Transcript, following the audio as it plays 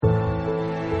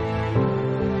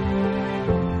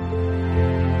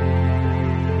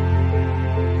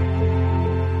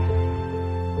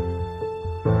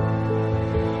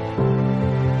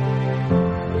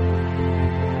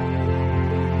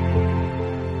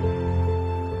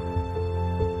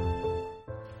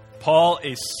Paul,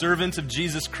 a servant of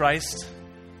Jesus Christ,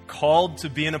 called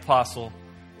to be an apostle,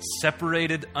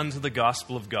 separated unto the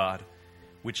gospel of God,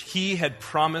 which he had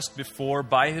promised before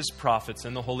by his prophets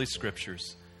in the Holy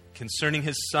Scriptures, concerning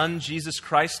his Son, Jesus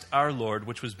Christ our Lord,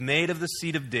 which was made of the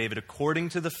seed of David according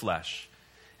to the flesh,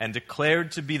 and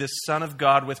declared to be the Son of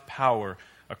God with power,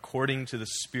 according to the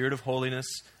Spirit of holiness,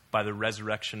 by the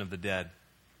resurrection of the dead,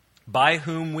 by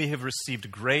whom we have received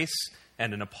grace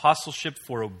and an apostleship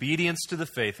for obedience to the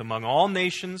faith among all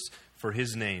nations for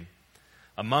his name,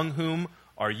 among whom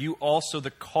are you also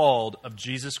the called of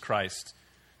Jesus Christ,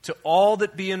 to all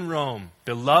that be in Rome,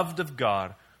 beloved of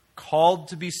God, called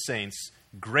to be saints,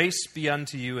 grace be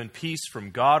unto you and peace from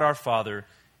God our Father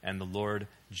and the Lord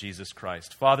Jesus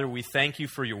Christ. Father, we thank you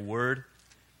for your word.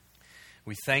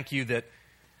 We thank you that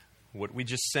what we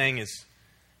just sang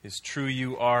is true.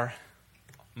 You are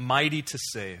mighty to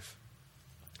save.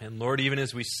 And Lord, even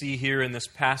as we see here in this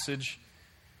passage,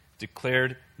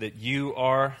 declared that you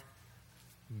are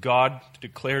God,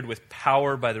 declared with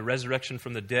power by the resurrection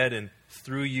from the dead, and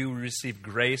through you we receive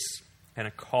grace and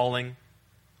a calling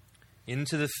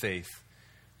into the faith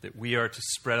that we are to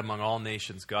spread among all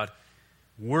nations. God,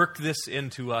 work this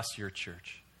into us, your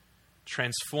church.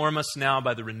 Transform us now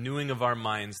by the renewing of our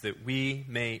minds, that we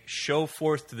may show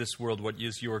forth to this world what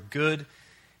is your good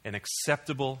and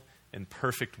acceptable and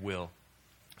perfect will.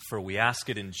 For we ask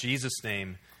it in Jesus'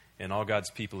 name, and all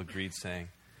God's people agreed, saying,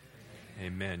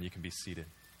 Amen. You can be seated.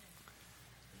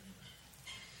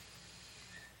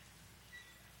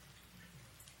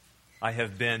 I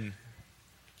have been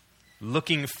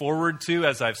looking forward to,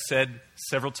 as I've said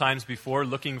several times before,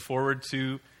 looking forward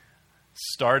to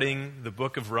starting the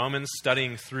book of Romans,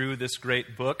 studying through this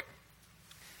great book.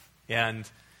 And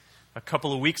a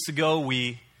couple of weeks ago,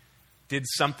 we did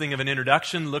something of an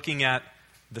introduction, looking at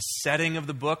the setting of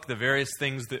the book, the various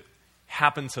things that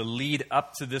happen to lead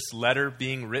up to this letter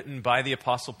being written by the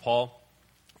Apostle Paul.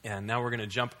 And now we're going to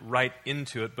jump right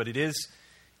into it. But it is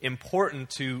important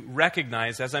to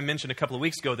recognize, as I mentioned a couple of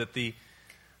weeks ago, that the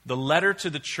letter to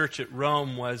the church at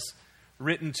Rome was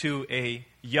written to a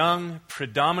young,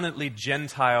 predominantly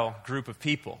Gentile group of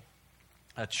people.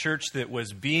 A church that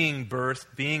was being birthed,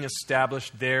 being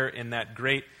established there in that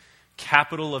great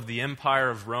capital of the Empire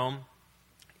of Rome.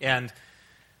 And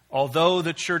although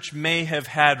the church may have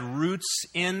had roots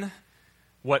in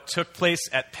what took place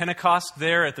at Pentecost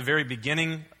there at the very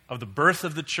beginning of the birth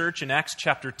of the church in Acts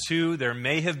chapter 2, there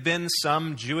may have been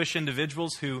some Jewish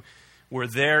individuals who were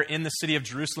there in the city of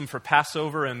Jerusalem for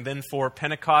Passover and then for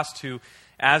Pentecost, who,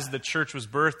 as the church was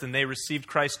birthed and they received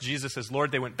Christ Jesus as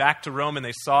Lord, they went back to Rome and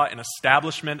they saw an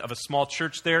establishment of a small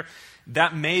church there.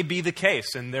 That may be the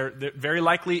case, and there very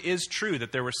likely is true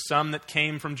that there were some that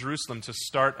came from Jerusalem to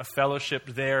start a fellowship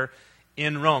there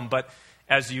in Rome. But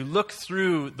as you look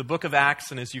through the book of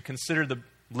Acts and as you consider the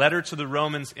letter to the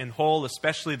Romans in whole,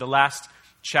 especially the last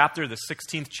chapter, the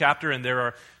 16th chapter, and there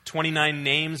are 29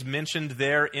 names mentioned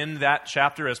there in that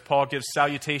chapter as Paul gives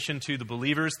salutation to the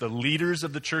believers, the leaders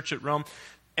of the church at Rome.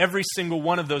 Every single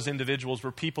one of those individuals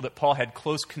were people that Paul had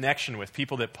close connection with,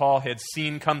 people that Paul had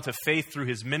seen come to faith through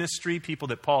his ministry, people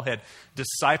that Paul had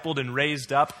discipled and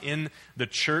raised up in the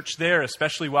church there,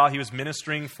 especially while he was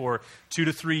ministering for 2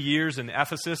 to 3 years in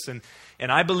Ephesus.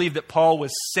 And I believe that Paul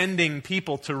was sending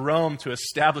people to Rome to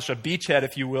establish a beachhead,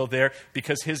 if you will, there,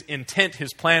 because his intent,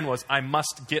 his plan was, I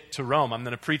must get to Rome. I'm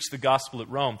going to preach the gospel at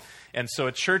Rome. And so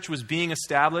a church was being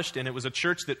established, and it was a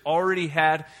church that already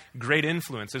had great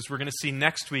influence. As we're going to see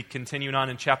next week, continuing on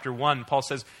in chapter 1, Paul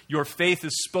says, your faith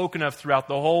is spoken of throughout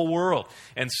the whole world.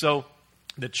 And so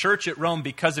the church at Rome,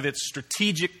 because of its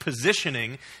strategic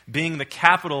positioning, being the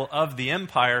capital of the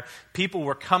empire, people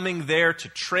were coming there to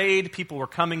trade, people were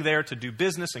coming there to do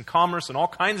business and commerce and all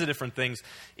kinds of different things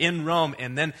in Rome.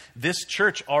 And then this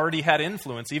church already had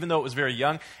influence, even though it was very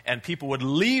young, and people would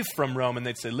leave from Rome and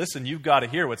they'd say, listen, you've got to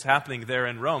hear what's happening there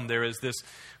in Rome. There is this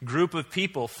group of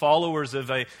people, followers of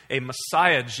a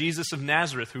Messiah, Jesus of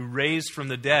Nazareth, who raised from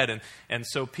the dead. And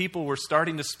so people were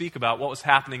starting to speak about what was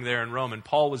happening there in Rome. And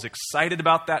Paul was excited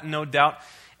about that, no doubt.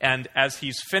 And as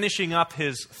he's finishing up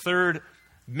his third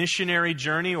missionary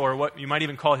journey, or what you might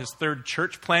even call his third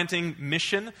church planting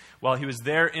mission, while he was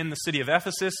there in the city of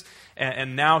Ephesus,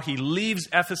 and now he leaves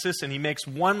Ephesus and he makes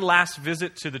one last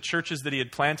visit to the churches that he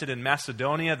had planted in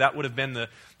Macedonia. That would have been the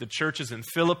churches in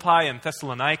Philippi and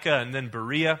Thessalonica and then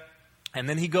Berea. And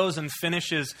then he goes and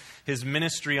finishes his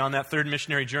ministry on that third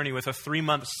missionary journey with a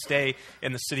 3-month stay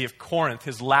in the city of Corinth,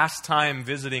 his last time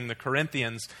visiting the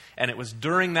Corinthians. And it was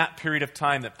during that period of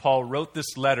time that Paul wrote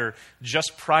this letter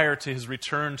just prior to his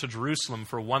return to Jerusalem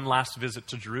for one last visit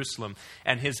to Jerusalem.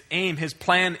 And his aim, his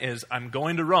plan is, I'm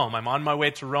going to Rome. I'm on my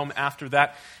way to Rome after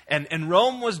that. And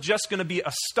Rome was just going to be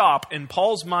a stop. In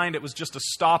Paul's mind, it was just a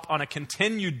stop on a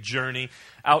continued journey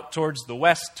out towards the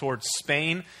west, towards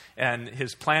Spain. And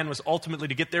his plan was ultimately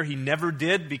to get there. He never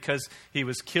did because he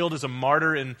was killed as a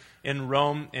martyr in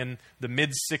Rome in the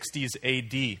mid-60s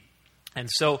AD. And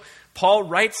so Paul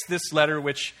writes this letter,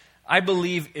 which I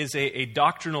believe is a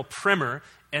doctrinal primer.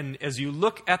 And as you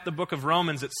look at the book of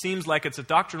Romans, it seems like it's a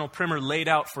doctrinal primer laid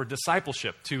out for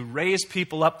discipleship, to raise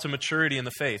people up to maturity in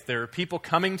the faith. There are people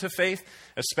coming to faith,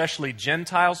 especially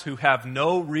Gentiles, who have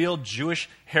no real Jewish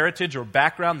heritage or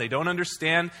background. They don't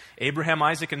understand Abraham,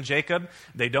 Isaac, and Jacob.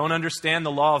 They don't understand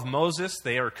the law of Moses.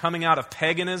 They are coming out of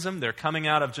paganism. They're coming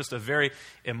out of just a very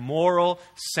immoral,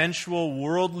 sensual,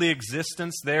 worldly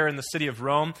existence there in the city of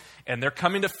Rome. And they're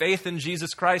coming to faith in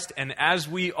Jesus Christ. And as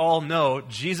we all know,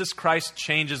 Jesus Christ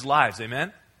changes lives.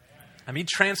 Amen? I mean, he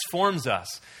transforms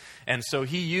us. And so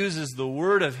he uses the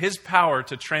word of his power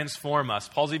to transform us.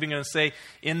 Paul's even going to say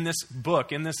in this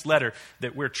book, in this letter,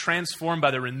 that we're transformed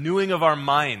by the renewing of our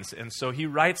minds. And so he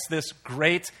writes this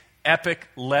great, epic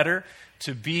letter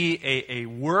to be a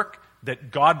work that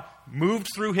God moved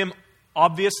through him.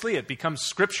 Obviously, it becomes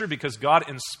scripture because God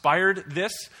inspired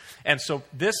this. And so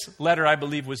this letter, I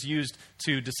believe, was used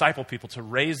to disciple people, to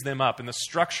raise them up. And the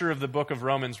structure of the book of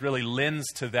Romans really lends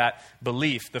to that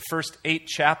belief. The first 8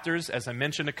 chapters, as I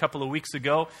mentioned a couple of weeks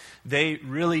ago, they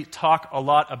really talk a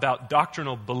lot about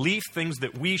doctrinal belief, things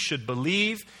that we should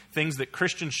believe, things that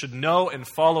Christians should know and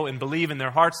follow and believe in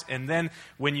their hearts. And then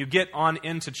when you get on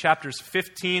into chapters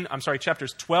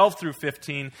 12 through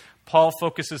 15, Paul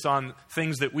focuses on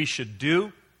things that we should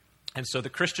do. And so the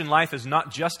Christian life is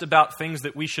not just about things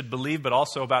that we should believe, but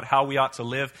also about how we ought to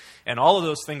live. And all of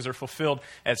those things are fulfilled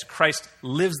as Christ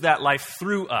lives that life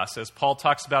through us, as Paul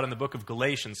talks about in the book of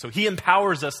Galatians. So he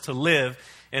empowers us to live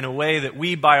in a way that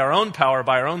we, by our own power,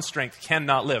 by our own strength,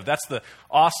 cannot live. That's the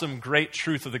awesome, great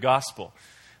truth of the gospel,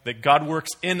 that God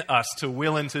works in us to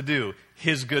will and to do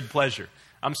his good pleasure.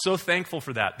 I'm so thankful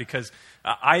for that because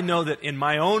I know that in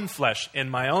my own flesh, in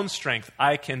my own strength,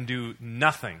 I can do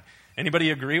nothing. Anybody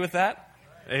agree with that?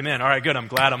 Amen. All right, good. I'm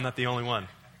glad I'm not the only one.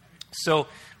 So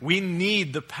we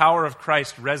need the power of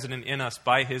Christ resident in us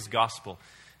by his gospel.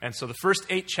 And so the first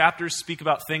 8 chapters speak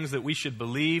about things that we should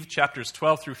believe. Chapters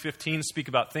 12 through 15 speak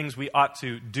about things we ought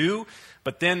to do.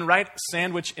 But then right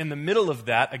sandwich in the middle of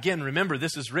that, again, remember,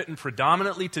 this is written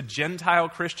predominantly to Gentile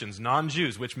Christians,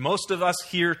 non-Jews, which most of us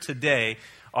here today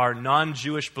are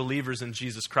non-Jewish believers in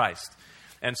Jesus Christ.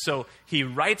 And so he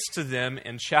writes to them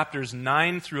in chapters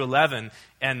 9 through 11,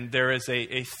 and there is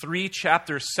a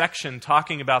 3-chapter section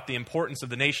talking about the importance of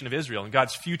the nation of Israel and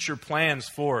God's future plans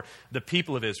for the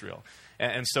people of Israel.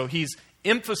 And so he's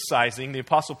emphasizing, the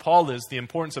Apostle Paul is, the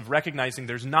importance of recognizing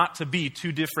there's not to be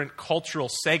 2 different cultural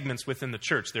segments within the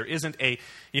church. There isn't a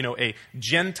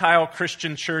Gentile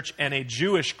Christian church and a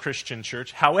Jewish Christian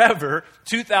church. However,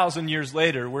 2,000 years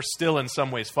later, we're still in some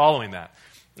ways following that.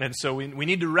 And so we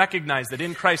need to recognize that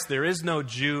in Christ there is no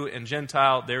Jew and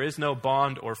Gentile, there is no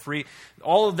bond or free.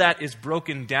 All of that is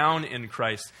broken down in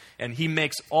Christ, and he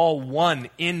makes all one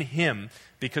in him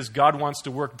because God wants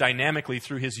to work dynamically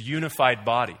through his unified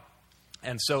body.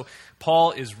 And so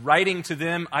Paul is writing to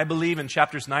them, I believe, in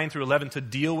chapters 9 through 11 to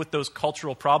deal with those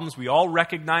cultural problems. We all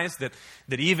recognize that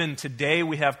even today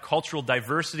we have cultural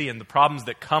diversity and the problems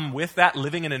that come with that,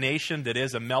 living in a nation that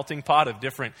is a melting pot of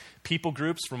different people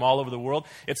groups from all over the world.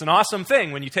 It's an awesome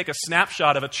thing when you take a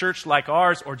snapshot of a church like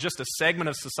ours or just a segment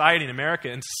of society in America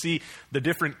and see the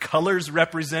different colors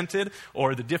represented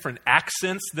or the different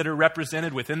accents that are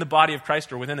represented within the body of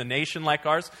Christ or within a nation like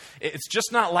ours. It's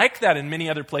just not like that in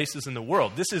many other places in the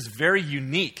world. This is very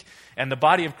unique, and the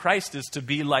body of Christ is to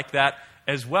be like that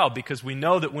as well, because we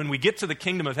know that when we get to the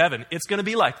kingdom of heaven, it's going to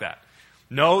be like that.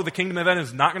 No, the kingdom of heaven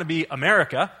is not going to be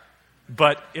America,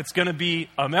 but it's going to be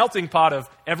a melting pot of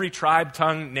every tribe,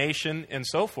 tongue, nation, and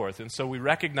so forth. And so we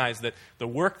recognize that the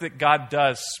work that God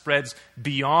does spreads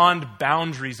beyond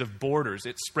boundaries of borders.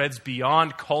 It spreads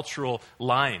beyond cultural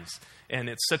lines. And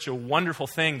it's such a wonderful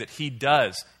thing that he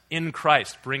does in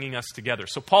Christ, bringing us together.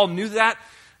 So Paul knew that.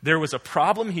 There was a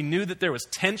problem. He knew that there was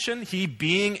tension. He,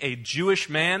 being a Jewish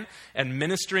man and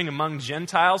ministering among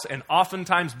Gentiles, and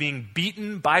oftentimes being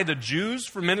beaten by the Jews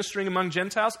for ministering among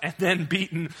Gentiles, and then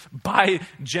beaten by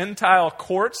Gentile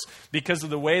courts because of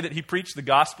the way that he preached the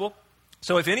gospel.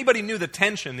 So if anybody knew the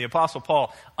tension, the Apostle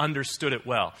Paul understood it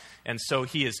well. And so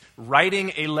he is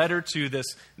writing a letter to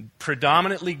this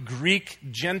predominantly Greek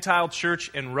Gentile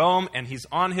church in Rome, and he's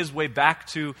on his way back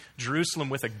to Jerusalem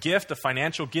with a gift, a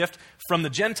financial gift from the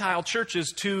Gentile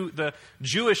churches to the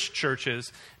Jewish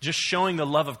churches, just showing the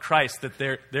love of Christ, that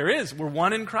we're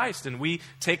one in Christ, and we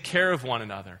take care of one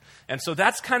another. And so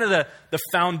that's kind of the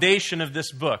foundation of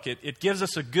this book. It gives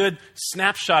us a good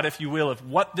snapshot, if you will, of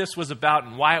what this was about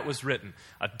and why it was written.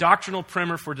 A doctrinal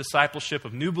primer for discipleship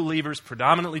of new believers,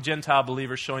 predominantly Gentile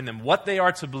believers, showing them what they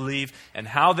are to believe and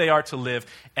how they are to live,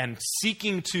 and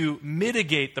seeking to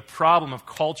mitigate the problem of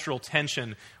cultural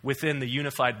tension within the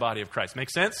unified body of Christ. Make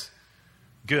sense?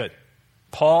 Good.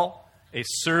 Paul, a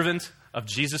servant of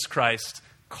Jesus Christ,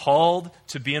 called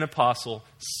to be an apostle,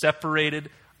 separated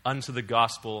unto the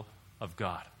gospel of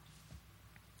God.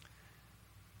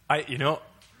 I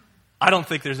don't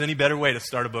think there's any better way to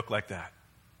start a book like that.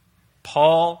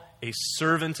 Paul, a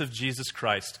servant of Jesus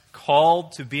Christ,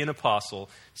 called to be an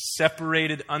apostle,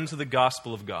 separated unto the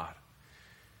gospel of God.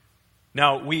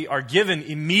 Now, we are given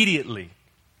immediately,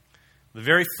 the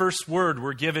very first word,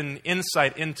 we're given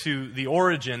insight into the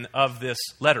origin of this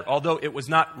letter. Although it was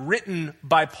not written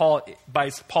by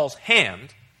Paul's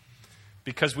hand,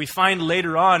 because we find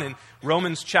later on in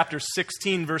Romans chapter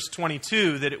 16, verse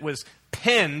 22, that it was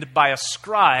penned by a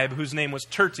scribe whose name was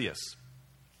Tertius.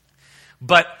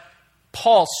 But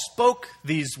Paul spoke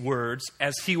these words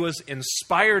as he was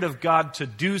inspired of God to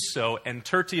do so, and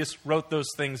Tertius wrote those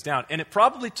things down. And it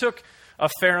probably took a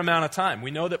fair amount of time.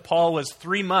 We know that Paul was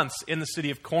 3 months in the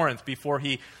city of Corinth before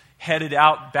he headed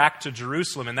out back to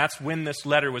Jerusalem, and that's when this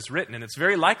letter was written. And it's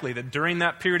very likely that during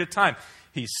that period of time,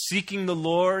 he's seeking the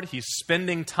Lord, he's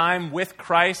spending time with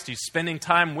Christ, he's spending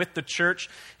time with the church,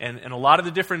 and a lot of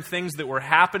the different things that were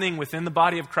happening within the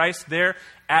body of Christ there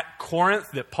at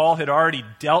Corinth that Paul had already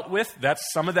dealt with.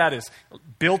 Some of that is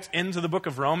built into the book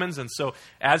of Romans, and so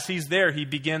as he's there, he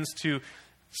begins to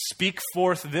speak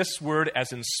forth this word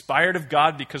as inspired of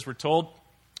God, because we're told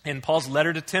in Paul's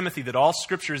letter to Timothy that all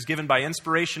Scripture is given by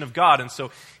inspiration of God. And so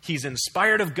he's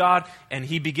inspired of God, and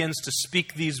he begins to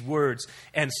speak these words.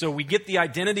 And so we get the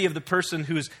identity of the person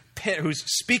who's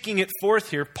speaking it forth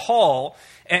here, Paul.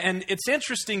 And it's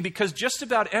interesting because just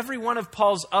about every one of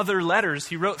Paul's other letters,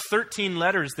 he wrote 13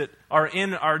 letters that are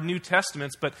in our New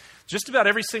Testaments, but just about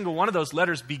every single one of those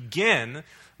letters begin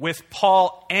with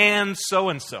Paul and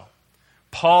so-and-so.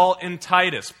 Paul and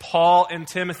Titus, Paul and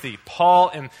Timothy, Paul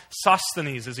and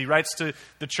Sosthenes, as he writes to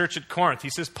the church at Corinth. He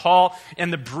says, Paul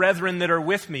and the brethren that are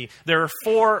with me. There are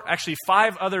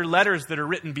 5 other letters that are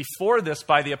written before this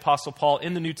by the Apostle Paul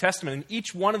in the New Testament, and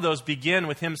each one of those begin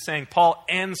with him saying, Paul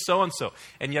and so-and-so.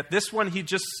 And yet this one,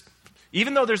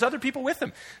 even though there's other people with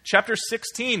him. Chapter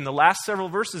 16, the last several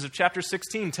verses of chapter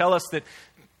 16 tell us that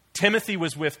Timothy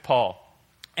was with Paul.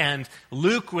 And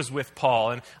Luke was with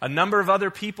Paul, and a number of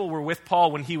other people were with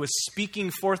Paul when he was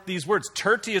speaking forth these words.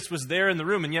 Tertius was there in the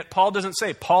room, and yet Paul doesn't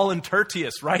say, Paul and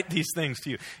Tertius write these things to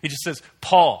you. He just says,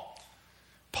 Paul.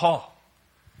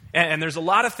 And there's a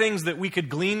lot of things that we could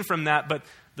glean from that, but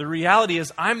the reality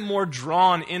is I'm more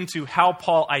drawn into how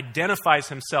Paul identifies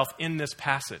himself in this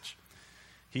passage.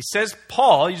 He says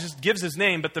Paul, he just gives his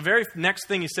name, but the very next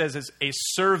thing he says is a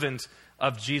servant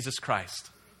of Jesus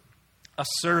Christ. A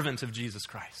servant of Jesus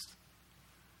Christ.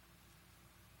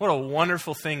 What a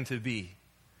wonderful thing to be,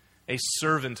 a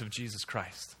servant of Jesus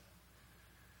Christ.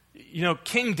 You know,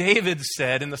 King David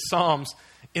said in the Psalms,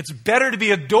 it's better to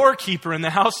be a doorkeeper in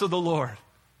the house of the Lord.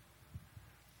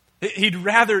 He'd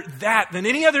rather that than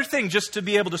any other thing, just to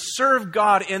be able to serve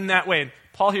God in that way. And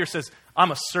Paul here says,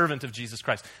 I'm a servant of Jesus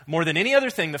Christ. More than any other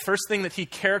thing, the first thing that he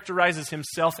characterizes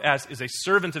himself as is a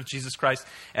servant of Jesus Christ.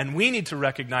 And we need to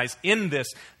recognize in this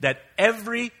that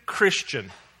every Christian,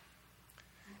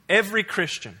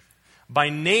 by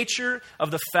nature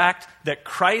of the fact that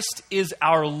Christ is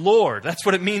our Lord, that's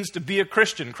what it means to be a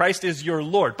Christian. Christ is your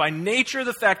Lord. By nature of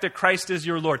the fact that Christ is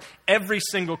your Lord, every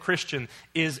single Christian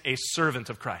is a servant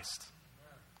of Christ.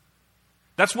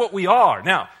 That's what we are.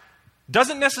 Now,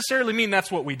 doesn't necessarily mean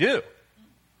that's what we do.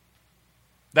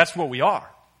 That's what we are.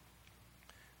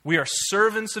 We are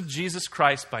servants of Jesus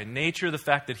Christ by nature of the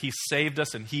fact that He saved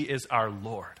us and He is our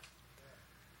Lord.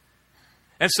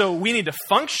 And so we need to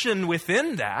function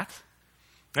within that.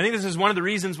 I think this is one of the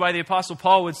reasons why the Apostle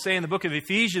Paul would say in the book of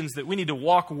Ephesians that we need to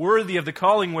walk worthy of the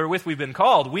calling wherewith we've been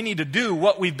called. We need to do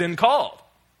what we've been called.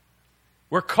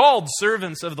 We're called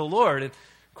servants of the Lord. And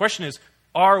the question is,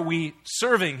 are we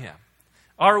serving Him?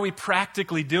 Are we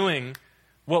practically doing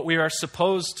what we are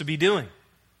supposed to be doing?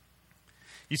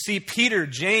 You see, Peter,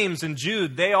 James, and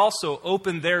Jude, they also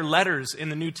opened their letters in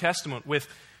the New Testament with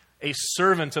a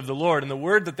servant of the Lord. And the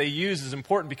word that they use is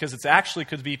important because it's actually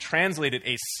could be translated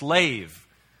a slave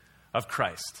of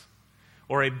Christ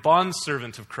or a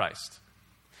bondservant of Christ.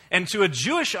 And to a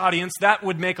Jewish audience, that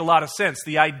would make a lot of sense,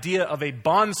 the idea of a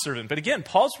bondservant. But again,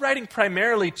 Paul's writing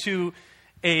primarily to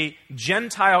a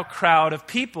Gentile crowd of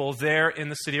people there in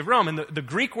the city of Rome. And the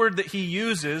Greek word that he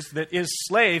uses, that is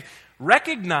slave,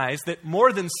 recognized that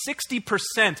more than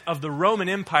 60% of the Roman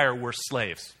Empire were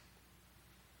slaves.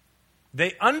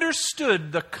 They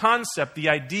understood the concept, the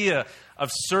idea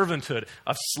of servanthood,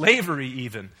 of slavery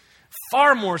even,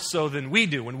 far more so than we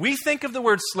do. When we think of the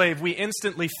word slave, we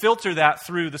instantly filter that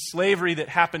through the slavery that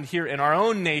happened here in our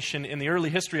own nation, in the early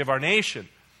history of our nation.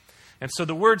 And so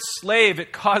the word slave,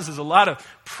 it causes a lot of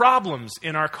problems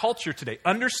in our culture today,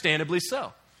 understandably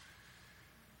so.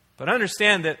 But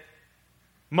understand that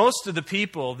most of the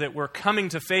people that were coming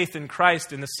to faith in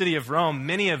Christ in the city of Rome,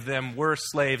 many of them were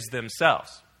slaves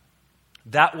themselves.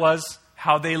 That was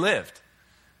how they lived.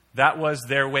 That was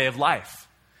their way of life.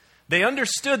 They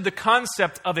understood the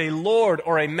concept of a lord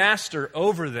or a master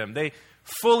over them. They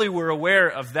fully were aware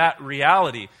of that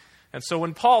reality. And so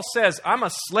when Paul says, I'm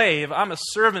a slave, I'm a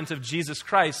servant of Jesus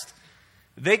Christ,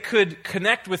 they could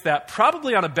connect with that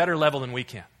probably on a better level than we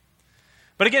can.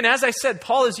 But again, as I said,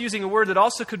 Paul is using a word that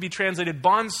also could be translated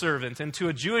bondservant. And to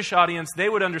a Jewish audience, they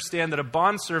would understand that a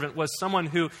bondservant was someone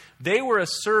who, they were a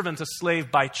servant, a slave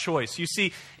by choice. You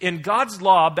see, in God's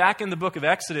law, back in the book of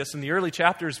Exodus, in the early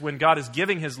chapters when God is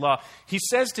giving his law, he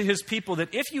says to his people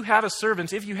that if you have a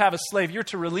servant, if you have a slave, you're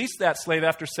to release that slave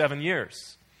after 7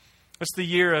 years. That's the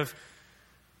year of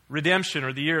redemption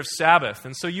or the year of Sabbath.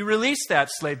 And so you release that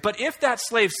slave. But if that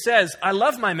slave says, I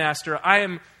love my master, I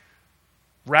am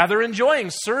rather enjoying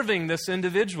serving this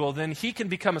individual, then he can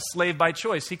become a slave by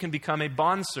choice. He can become a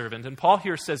bondservant. And Paul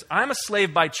here says, I'm a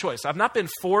slave by choice. I've not been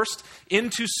forced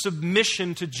into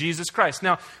submission to Jesus Christ.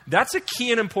 Now, that's a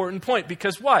key and important point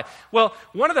because why? Well,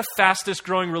 one of the fastest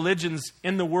growing religions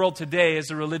in the world today is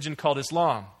a religion called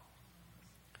Islam.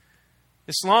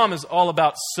 Islam is all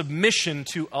about submission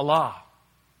to Allah.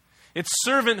 It's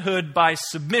servanthood by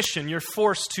submission. You're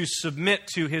forced to submit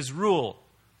to his rule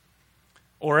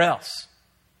or else.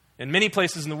 In many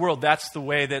places in the world, that's the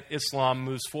way that Islam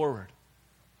moves forward.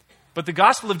 But the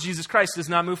gospel of Jesus Christ does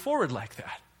not move forward like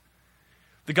that.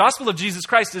 The gospel of Jesus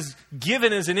Christ is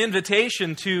given as an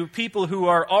invitation to people who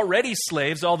are already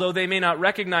slaves, although they may not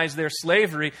recognize their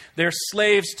slavery. They're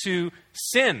slaves to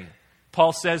sin,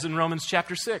 Paul says in Romans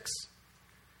chapter 6.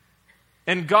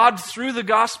 And God, through the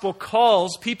gospel,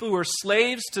 calls people who are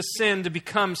slaves to sin to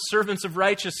become servants of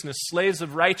righteousness, slaves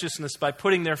of righteousness, by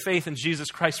putting their faith in Jesus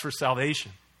Christ for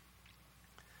salvation.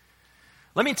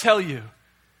 Let me tell you,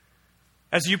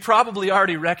 as you probably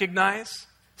already recognize,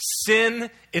 sin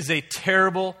is a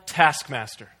terrible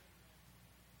taskmaster.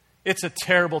 It's a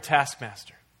terrible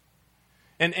taskmaster.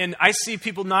 And I see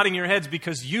people nodding your heads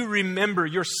because you remember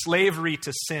your slavery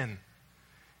to sin.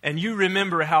 And you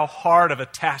remember how hard of a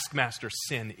taskmaster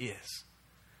sin is.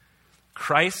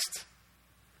 Christ,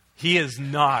 he is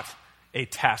not a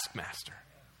taskmaster.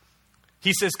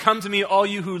 He says, come to me, all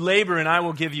you who labor, and I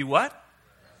will give you what?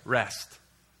 Rest.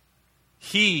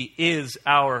 He is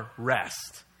our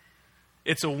rest.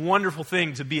 It's a wonderful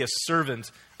thing to be a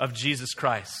servant of Jesus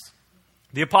Christ.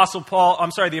 The Apostle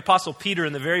Peter,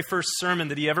 in the very first sermon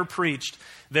that he ever preached,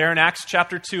 there in Acts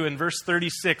chapter 2 and verse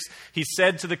 36, he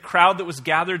said to the crowd that was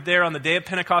gathered there on the day of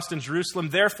Pentecost in Jerusalem,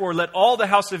 therefore let all the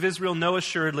house of Israel know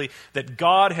assuredly that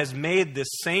God has made this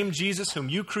same Jesus whom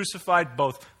you crucified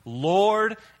both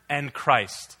Lord and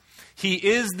Christ. He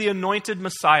is the anointed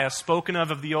Messiah spoken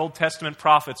of the Old Testament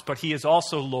prophets, but he is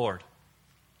also Lord.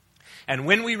 And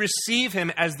when we receive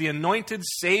him as the anointed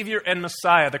Savior and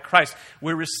Messiah, the Christ,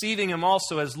 we're receiving him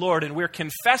also as Lord, and we're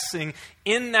confessing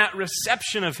in that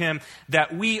reception of him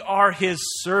that we are his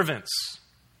servants.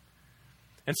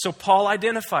 And so Paul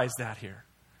identifies that here.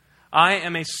 I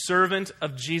am a servant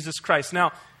of Jesus Christ.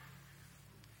 Now,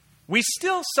 we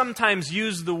still sometimes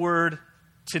use the word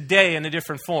today in a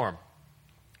different form.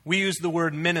 We use the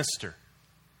word minister.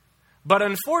 But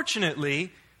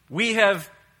unfortunately, we have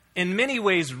in many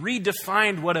ways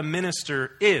redefined what a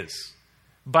minister is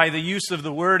by the use of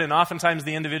the word and oftentimes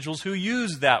the individuals who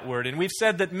use that word. And we've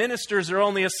said that ministers are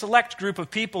only a select group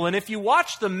of people. And if you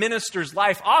watch the minister's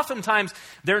life, oftentimes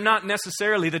they're not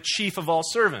necessarily the chief of all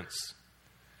servants.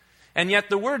 And yet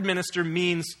the word minister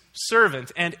means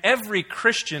servant. And every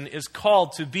Christian is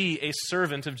called to be a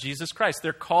servant of Jesus Christ.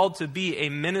 They're called to be a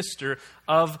minister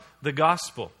of the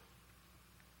gospel.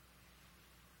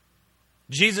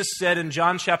 Jesus said in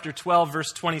John chapter 12,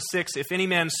 verse 26, if any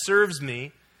man serves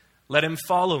me, let him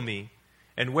follow me.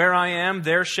 And where I am,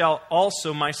 there shall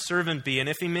also my servant be. And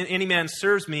if any man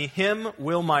serves me, him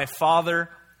will my Father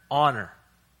honor.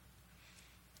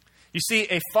 You see,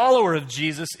 a follower of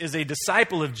Jesus is a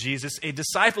disciple of Jesus. A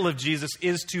disciple of Jesus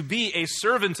is to be a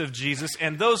servant of Jesus,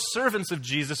 and those servants of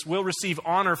Jesus will receive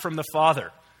honor from the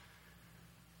Father.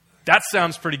 That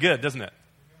sounds pretty good, doesn't it?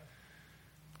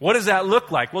 What does that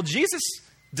look like? Well, Jesus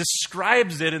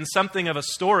describes it in something of a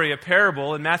story, a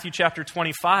parable, in Matthew chapter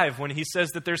 25, when he says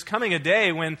that there's coming a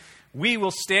day when we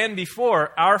will stand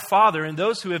before our Father, and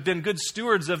those who have been good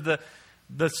stewards of the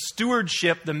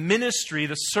stewardship, the ministry,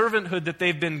 the servanthood that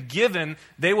they've been given,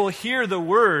 they will hear the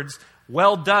words,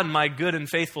 "Well done, my good and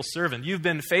faithful servant. You've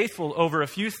been faithful over a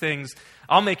few things.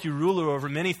 I'll make you ruler over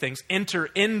many things. Enter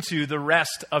into the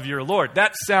rest of your Lord."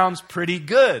 That sounds pretty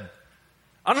good.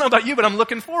 I don't know about you, but I'm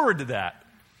looking forward to that.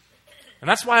 And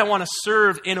that's why I want to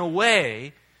serve in a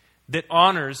way that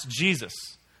honors Jesus,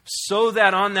 so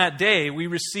that on that day we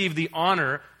receive the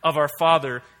honor of our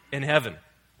Father in heaven.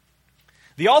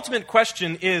 The ultimate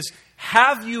question is,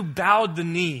 have you bowed the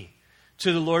knee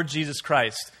to the Lord Jesus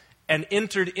Christ and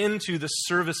entered into the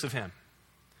service of Him?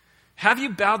 Have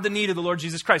you bowed the knee to the Lord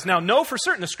Jesus Christ? Now, know for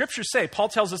certain, the Scriptures say, Paul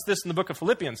tells us this in the book of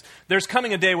Philippians, there's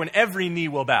coming a day when every knee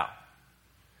will bow.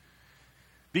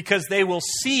 Because they will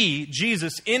see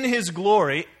Jesus in His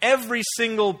glory. Every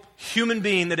single human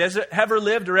being that has ever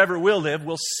lived or ever will live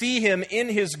will see Him in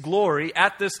His glory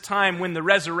at this time when the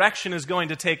resurrection is going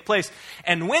to take place.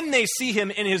 And when they see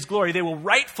Him in His glory, they will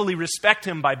rightfully respect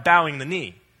Him by bowing the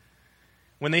knee.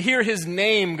 When they hear His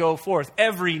name go forth,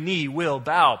 every knee will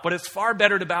bow. But it's far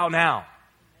better to bow now.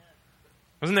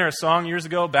 Wasn't there a song years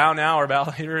ago, "Bow now or bow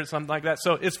later," or something like that?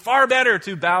 So it's far better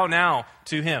to bow now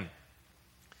to Him.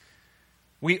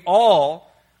 We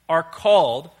all are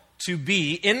called to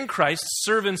be, in Christ,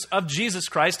 servants of Jesus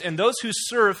Christ, and those who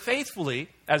serve faithfully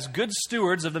as good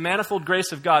stewards of the manifold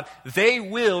grace of God, they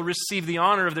will receive the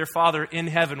honor of their Father in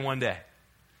heaven one day.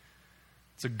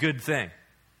 It's a good thing.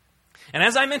 And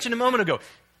as I mentioned a moment ago,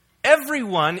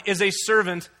 everyone is a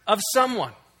servant of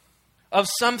someone, of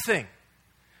something.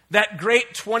 That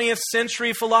great 20th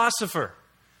century philosopher,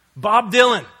 Bob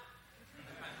Dylan.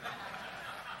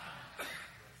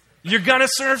 You're going to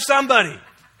serve somebody,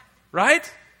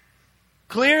 right?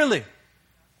 Clearly.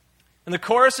 In the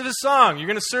chorus of his song, you're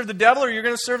going to serve the devil or you're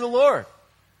going to serve the Lord.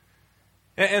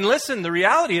 And listen, the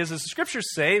reality is, as the Scriptures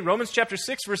say, Romans chapter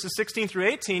 6, verses 16 through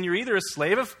 18, you're either a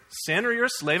slave of sin or you're a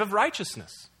slave of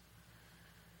righteousness.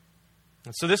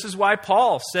 And so this is why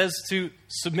Paul says to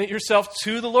submit yourself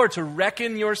to the Lord, to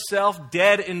reckon yourself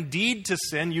dead indeed to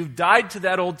sin. You've died to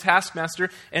that old taskmaster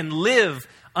and live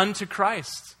unto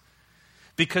Christ.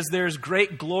 Because there's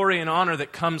great glory and honor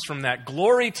that comes from that.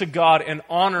 Glory to God and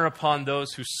honor upon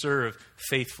those who serve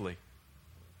faithfully.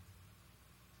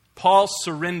 Paul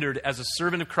surrendered as a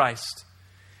servant of Christ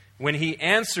when he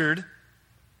answered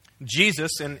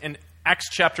Jesus in Acts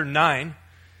chapter 9.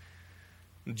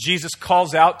 Jesus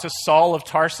calls out to Saul of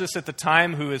Tarsus at the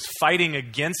time, who is fighting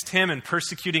against him and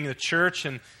persecuting the church,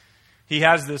 and he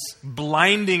has this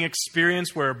blinding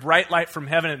experience where a bright light from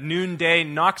heaven at noonday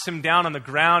knocks him down on the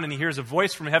ground, and he hears a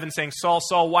voice from heaven saying, "Saul,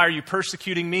 Saul, why are you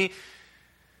persecuting me?"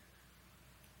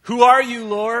 "Who are you,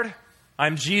 Lord?"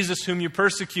 "I'm Jesus whom you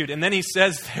persecute." And then he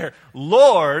says there,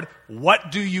 "Lord, what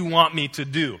do you want me to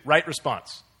do?" Right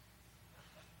response.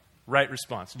 Right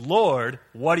response. "Lord,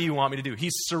 what do you want me to do?"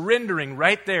 He's surrendering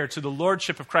right there to the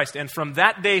lordship of Christ. And from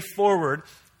that day forward,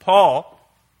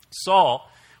 Saul,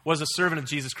 was a servant of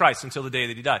Jesus Christ until the day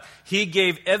that he died. He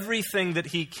gave everything that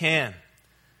he can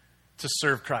to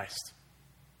serve Christ.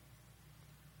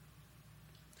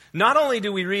 Not only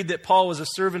do we read that Paul was a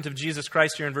servant of Jesus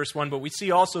Christ here in verse 1, but we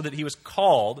see also that he was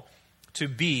called to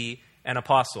be an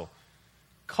apostle.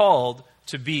 Called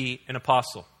to be an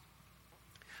apostle.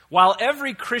 While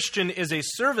every Christian is a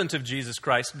servant of Jesus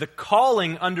Christ, the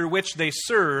calling under which they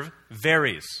serve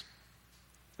varies.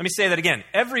 Let me say that again.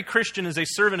 Every Christian is a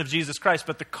servant of Jesus Christ,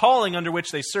 but the calling under which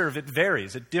they serve, it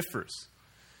varies, it differs.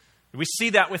 We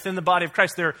see that within the body of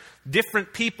Christ. There are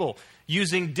different people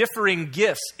using differing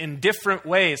gifts in different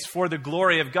ways for the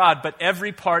glory of God, but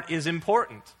every part is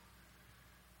important.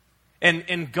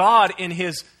 And God, in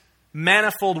His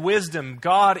manifold wisdom,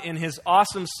 God in His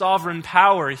awesome sovereign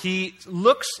power, He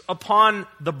looks upon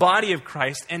the body of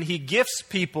Christ and He gifts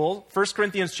people, 1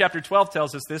 Corinthians chapter 12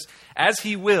 tells us this, as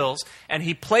He wills, and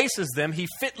He places them, He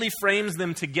fitly frames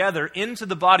them together into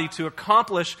the body to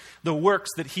accomplish the works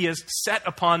that He has set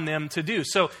upon them to do.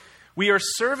 So we are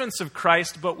servants of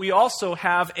Christ, but we also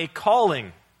have a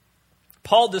calling.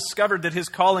 Paul discovered that his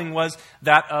calling was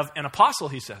that of an apostle,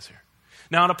 he says here.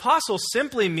 Now, an apostle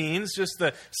simply means, just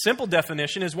the simple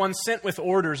definition, is one sent with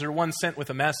orders or one sent with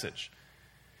a message.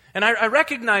 And I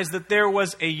recognize that there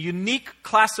was a unique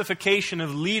classification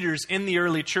of leaders in the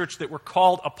early church that were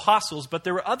called apostles, but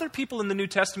there were other people in the New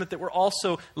Testament that were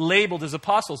also labeled as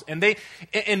apostles. And they,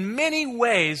 in many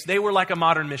ways, they were like a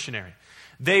modern missionary.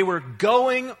 They were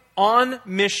going on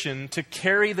mission to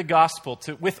carry the gospel,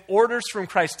 with orders from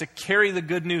Christ to carry the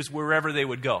good news wherever they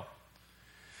would go.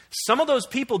 Some of those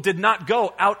people did not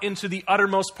go out into the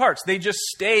uttermost parts. They just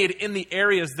stayed in the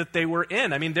areas that they were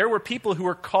in. I mean, there were people who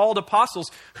were called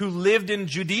apostles who lived in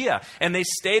Judea, and they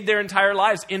stayed their entire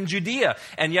lives in Judea,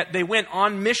 and yet they went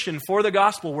on mission for the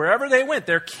gospel. Wherever they went,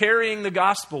 they're carrying the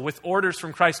gospel with orders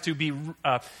from Christ to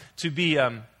be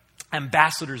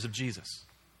ambassadors of Jesus.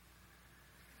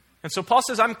 And so Paul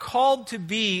says, I'm called to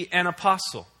be an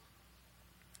apostle.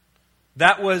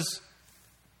 That was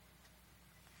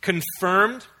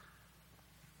confirmed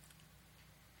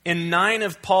in 9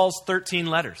 of Paul's 13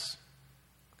 letters.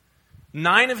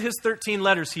 9 of his 13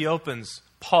 letters he opens,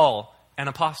 Paul, an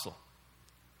apostle.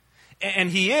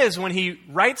 And he is, when he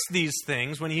writes these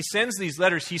things, when he sends these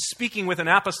letters, he's speaking with an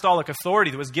apostolic authority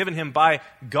that was given him by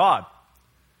God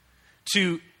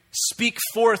to speak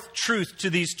forth truth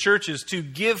to these churches, to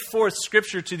give forth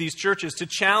Scripture to these churches, to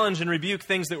challenge and rebuke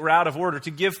things that were out of order, to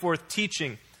give forth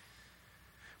teaching.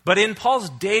 But in Paul's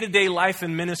day-to-day life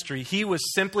and ministry, he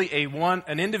was simply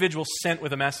an individual sent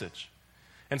with a message.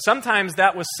 And sometimes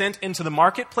that was sent into the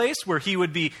marketplace where he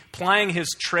would be plying his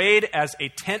trade as a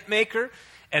tent maker.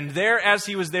 And there, as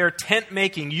he was there tent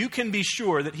making, you can be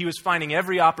sure that he was finding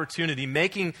every opportunity,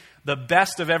 making the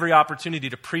best of every opportunity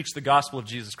to preach the gospel of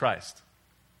Jesus Christ.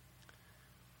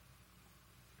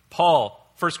 Paul,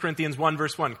 1 Corinthians 1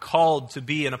 verse 1, called to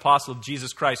be an apostle of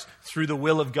Jesus Christ through the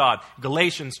will of God.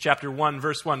 Galatians chapter 1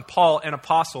 verse 1, Paul, an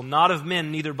apostle, not of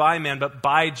men, neither by man, but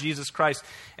by Jesus Christ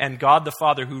and God the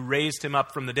Father who raised him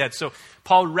up from the dead. So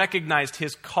Paul recognized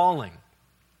his calling.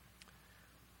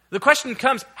 The question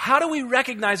comes, how do we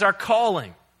recognize our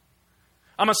calling?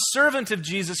 I'm a servant of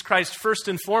Jesus Christ first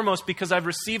and foremost because I've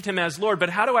received him as Lord, but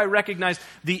how do I recognize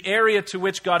the area to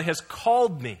which God has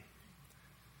called me?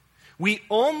 We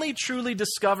only truly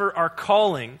discover our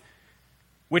calling,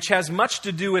 which has much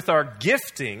to do with our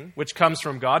gifting, which comes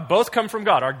from God. Both come from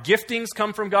God. Our giftings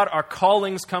come from God. Our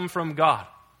callings come from God.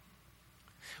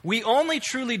 We only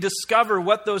truly discover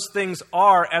what those things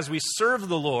are as we serve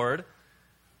the Lord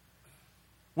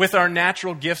with our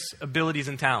natural gifts, abilities,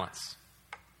 and talents.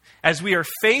 As we are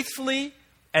faithfully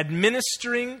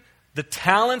administering the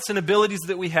talents and abilities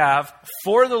that we have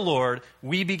for the Lord,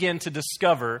 we begin to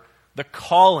discover the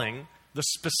calling, the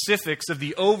specifics of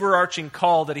the overarching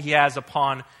call that he has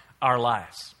upon our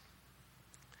lives.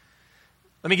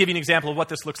 Let me give you an example of what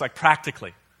this looks like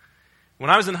practically. When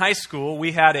I was in high school,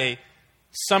 we had a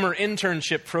summer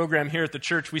internship program here at the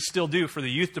church. We still do for the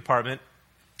youth department.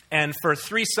 And for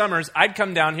 3 summers, I'd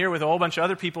come down here with a whole bunch of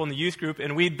other people in the youth group,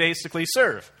 and we'd basically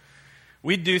serve.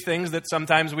 We'd do things that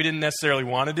sometimes we didn't necessarily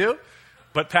want to do,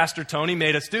 but Pastor Tony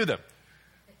made us do them,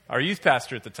 our youth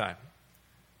pastor at the time.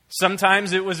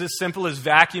 Sometimes it was as simple as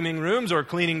vacuuming rooms or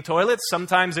cleaning toilets.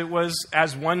 Sometimes it was,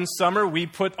 as one summer, we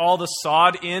put all the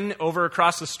sod in over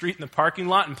across the street in the parking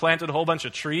lot and planted a whole bunch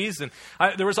of trees. And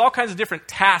there was all kinds of different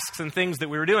tasks and things that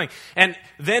we were doing. And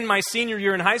then my senior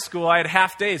year in high school, I had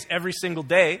half days every single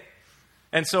day.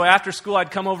 And so after school, I'd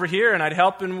come over here and I'd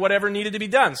help in whatever needed to be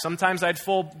done. Sometimes I'd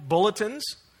fold bulletins.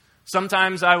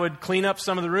 Sometimes I would clean up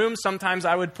some of the rooms. Sometimes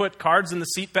I would put cards in the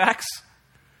seat backs.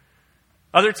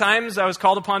 Other times I was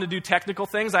called upon to do technical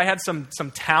things. I had some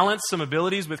talents, some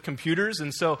abilities with computers.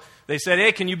 And so they said,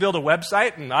 hey, can you build a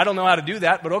website? And I don't know how to do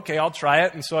that, but okay, I'll try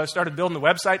it. And so I started building the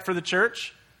website for the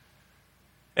church.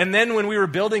 And then when we were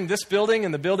building this building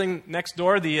and the building next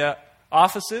door, the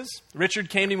offices, Richard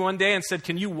came to me one day and said,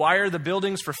 can you wire the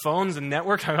buildings for phones and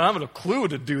network? I haven't a clue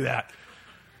to do that.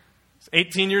 I was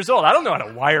 18 years old. I don't know how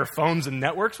to wire phones and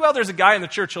networks. Well, there's a guy in the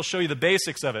church, he'll show you the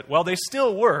basics of it. Well, they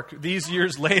still work these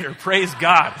years later. Praise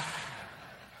God.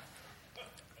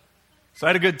 So I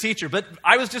had a good teacher. But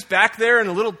I was just back there in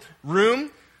a little room,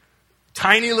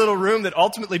 tiny little room that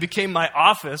ultimately became my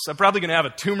office. I'm probably going to have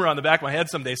a tumor on the back of my head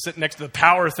someday sitting next to the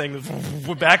power thing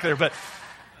back there.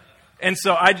 And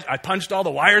so I punched all the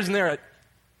wires in there.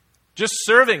 Just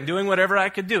serving, doing whatever I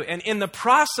could do. And in the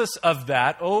process of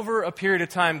that, over a period of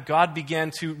time, God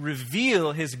began to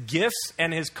reveal his gifts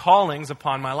and his callings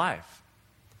upon my life.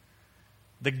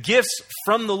 the gifts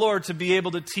from the Lord to be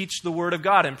able to teach the Word of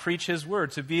God and preach His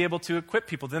Word, to be able to equip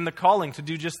people. Then the calling to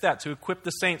do just that, to equip the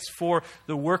saints for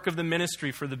the work of the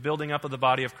ministry, for the building up of the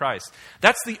body of Christ.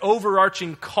 That's the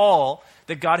overarching call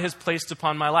that God has placed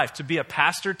upon my life, to be a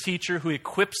pastor, teacher who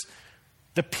equips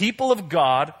the people of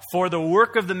God for the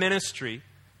work of the ministry,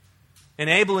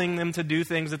 enabling them to do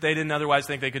things that they didn't otherwise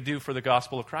think they could do for the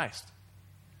gospel of Christ.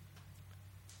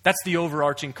 That's the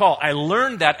overarching call. I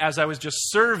learned that as I was just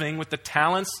serving with the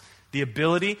talents, the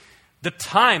ability, the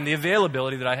time, the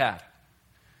availability that I had.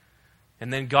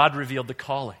 And then God revealed the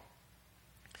calling.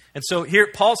 And so here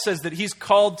Paul says that he's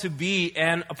called to be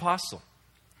an apostle.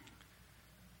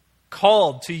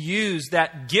 Called to use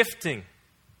that gifting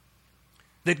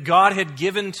that God had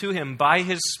given to him by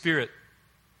His Spirit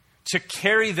to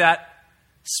carry that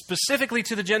specifically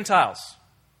to the Gentiles.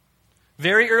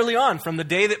 Very early on, from the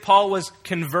day that Paul was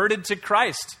converted to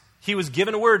Christ, he was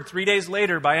given a word 3 days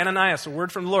later by Ananias, a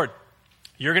word from the Lord.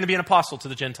 You're going to be an apostle to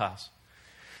the Gentiles.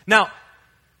 Now,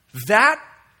 that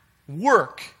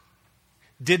work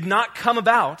did not come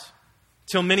about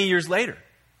till many years later.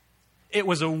 It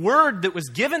was a word that was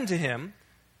given to him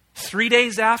 3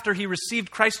 days after he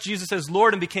received Christ Jesus as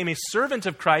Lord and became a servant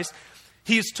of Christ.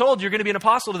 He's told you're going to be an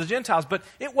apostle to the Gentiles, but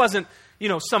it wasn't,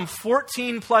 some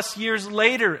 14 plus years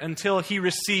later until he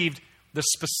received the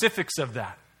specifics of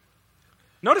that.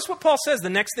 Notice what Paul says, the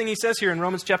next thing he says here in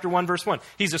Romans chapter 1, verse 1.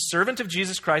 He's a servant of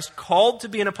Jesus Christ, called to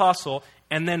be an apostle,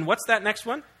 and then what's that next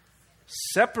one?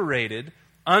 Separated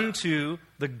unto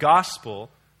the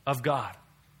gospel of God.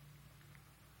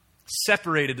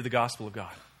 Separated to the gospel of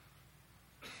God.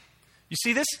 You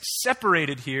see, this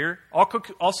separated here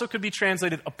also could be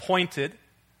translated appointed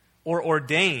or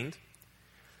ordained.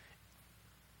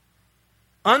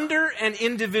 Under an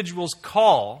individual's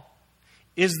call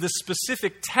is the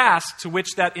specific task to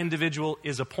which that individual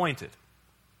is appointed.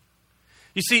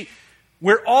 You see,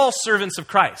 we're all servants of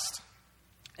Christ.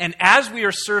 And as we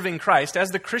are serving Christ, as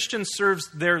the Christian serves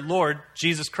their Lord,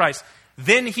 Jesus Christ,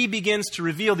 then He begins to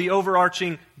reveal the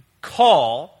overarching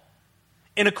call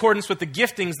in accordance with the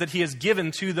giftings that He has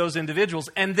given to those individuals.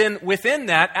 And then within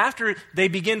that, after they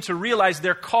begin to realize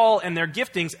their call and their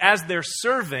giftings as they're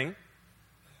serving,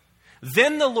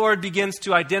 then the Lord begins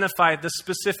to identify the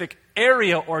specific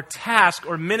area or task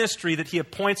or ministry that He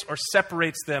appoints or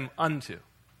separates them unto.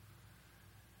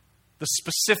 The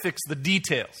specifics, the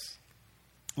details.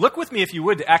 Look with me, if you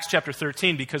would, to Acts chapter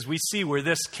 13, because we see where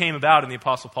this came about in the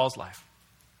Apostle Paul's life.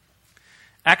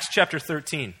 Acts chapter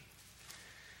 13.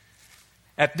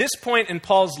 At this point in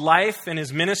Paul's life and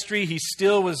his ministry, he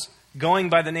still was going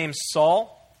by the name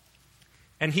Saul,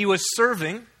 and he was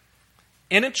serving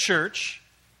in a church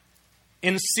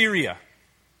in Syria,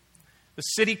 the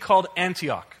city called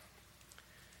Antioch.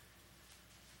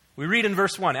 We read in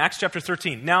verse 1, Acts chapter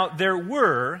 13. Now there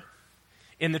were,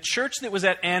 in the church that was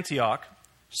at Antioch,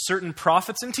 certain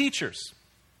prophets and teachers.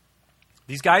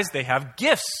 These guys, they have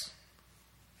gifts,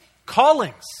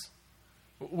 callings.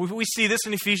 We see this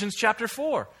in Ephesians chapter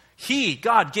 4.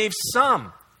 God, gave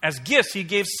some as gifts. He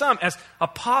gave some as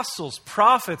apostles,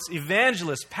 prophets,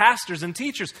 evangelists, pastors, and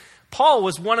teachers. Paul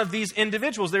was one of these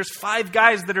individuals. There's 5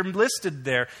 guys that are listed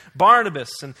there.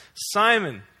 Barnabas and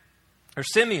Simeon,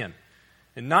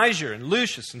 and Niger and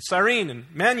Lucius and Cyrene and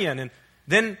Manaen. And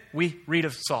then we read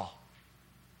of Saul.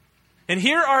 And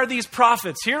here are these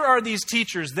prophets, here are these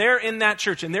teachers, they're in that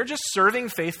church, and they're just serving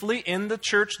faithfully in the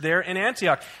church there in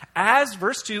Antioch. As,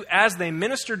 verse 2, as they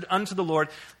ministered unto the Lord,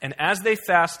 and as they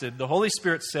fasted, the Holy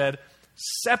Spirit said,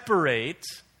 separate,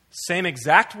 same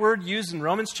exact word used in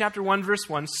Romans chapter 1, verse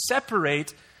 1,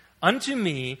 separate unto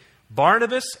me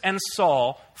Barnabas and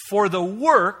Saul for the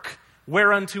work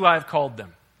whereunto I have called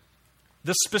them.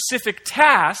 The specific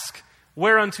task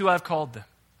whereunto I have called them.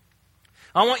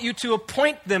 I want you to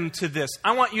appoint them to this.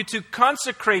 I want you to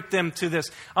consecrate them to this.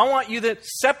 I want you to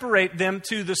separate them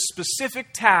to the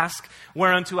specific task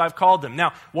whereunto I've called them.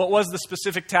 Now, what was the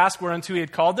specific task whereunto He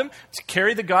had called them? To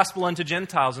carry the gospel unto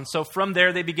Gentiles. And so from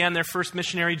there, they began their first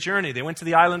missionary journey. They went to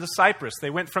the island of Cyprus. They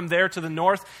went from there to the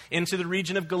north into the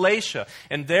region of Galatia.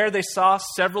 And there they saw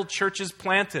several churches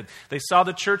planted. They saw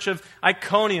the church of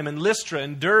Iconium and Lystra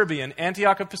and Derbe and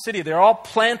Antioch of Pisidia. They're all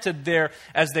planted there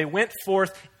as they went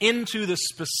forth into the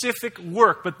specific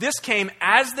work. But this came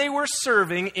as they were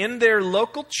serving in their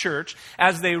local church,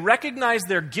 as they recognized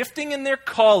their gifting and their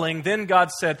calling, then God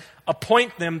said,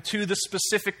 appoint them to the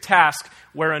specific task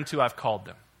whereunto I've called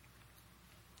them.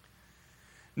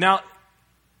 Now,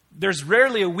 there's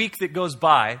rarely a week that goes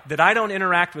by that I don't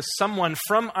interact with someone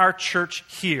from our church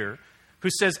here who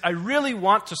says, I really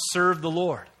want to serve the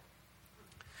Lord.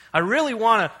 I really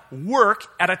want to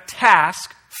work at a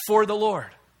task for the Lord.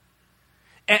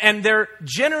 And they're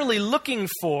generally looking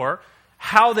for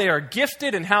how they are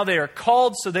gifted and how they are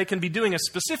called so they can be doing a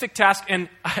specific task. And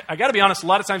I got to be honest, a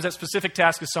lot of times that specific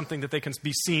task is something that they can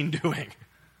be seen doing.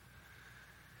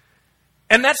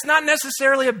 And that's not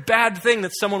necessarily a bad thing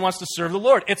that someone wants to serve the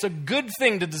Lord. It's a good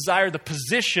thing to desire the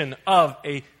position of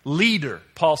a leader,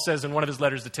 Paul says in one of his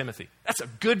letters to Timothy. That's a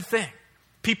good thing.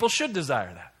 People should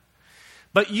desire that.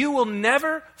 But you will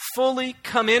never fully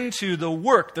come into the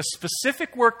work, the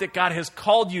specific work that God has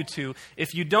called you to,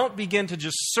 if you don't begin to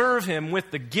just serve Him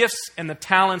with the gifts and the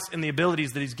talents and the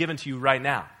abilities that He's given to you right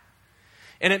now.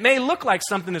 And it may look like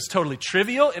something that's totally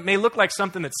trivial. It may look like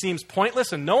something that seems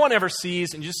pointless and no one ever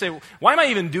sees. And you just say, why am I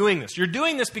even doing this? You're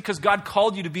doing this because God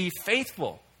called you to be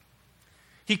faithful.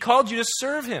 He called you to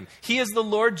serve Him. He is the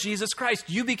Lord Jesus Christ.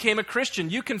 You became a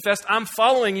Christian. You confessed, I'm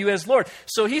following you as Lord.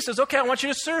 So He says, okay, I want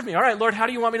you to serve me. All right, Lord, how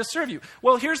do you want me to serve you?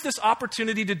 Well, here's this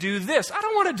opportunity to do this. I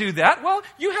don't want to do that. Well,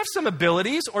 you have some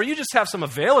abilities or you just have some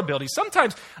availability.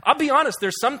 Sometimes, I'll be honest,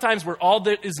 there's sometimes where all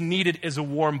that is needed is a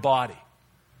warm body.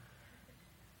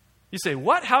 You say,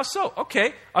 what? How so?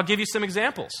 Okay, I'll give you some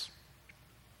examples.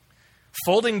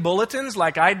 Folding bulletins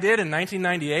like I did in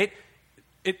 1998,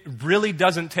 it really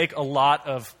doesn't take a lot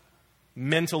of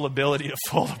mental ability to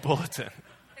fold a bulletin.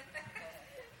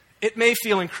 It may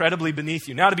feel incredibly beneath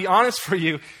you. Now, to be honest for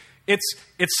you, it's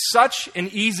such an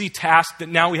easy task that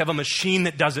now we have a machine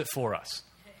that does it for us.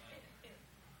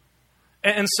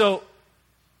 And so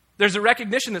there's a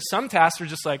recognition that some tasks are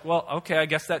just like, well, okay, I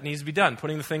guess that needs to be done.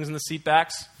 Putting the things in the seat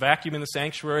backs, vacuuming the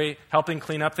sanctuary, helping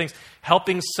clean up things,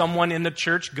 helping someone in the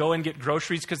church go and get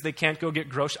groceries because they can't go get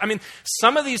groceries. I mean,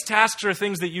 some of these tasks are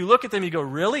things that you look at them and you go,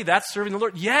 really? That's serving the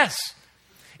Lord? Yes.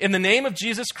 In the name of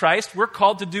Jesus Christ, we're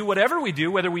called to do whatever we do,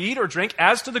 whether we eat or drink,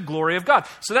 as to the glory of God.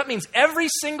 So that means every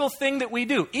single thing that we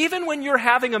do, even when you're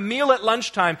having a meal at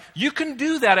lunchtime, you can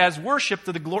do that as worship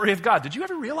to the glory of God. Did you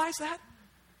ever realize that?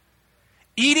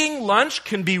 Eating lunch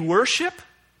can be worship.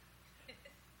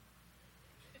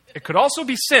 It could also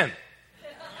be sin.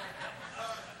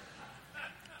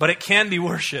 But it can be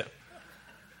worship.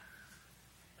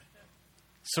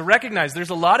 So recognize there's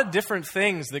a lot of different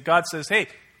things that God says, hey,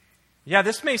 yeah,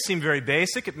 this may seem very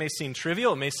basic, it may seem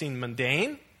trivial, it may seem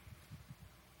mundane,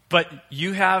 but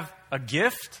you have a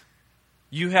gift,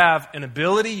 you have an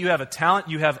ability, you have a talent,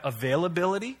 you have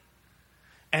availability.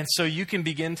 And so you can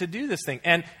begin to do this thing.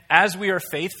 And as we are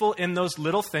faithful in those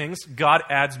little things, God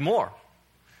adds more.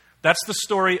 That's the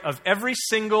story of every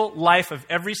single life of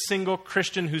every single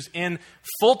Christian who's in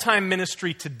full-time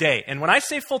ministry today. And when I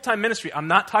say full-time ministry, I'm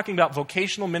not talking about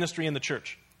vocational ministry in the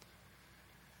church.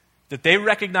 That they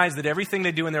recognize that everything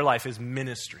they do in their life is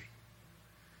ministry.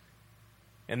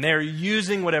 And they're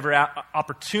using whatever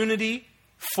opportunity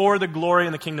for the glory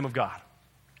and the kingdom of God.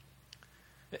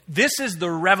 This is the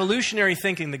revolutionary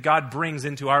thinking that God brings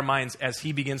into our minds as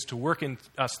He begins to work in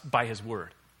us by His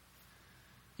Word.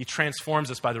 He transforms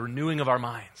us by the renewing of our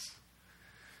minds.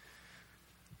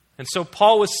 And so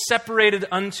Paul was separated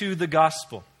unto the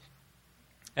gospel.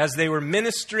 As they were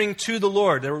ministering to the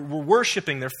Lord, they were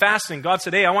worshiping, they're fasting. God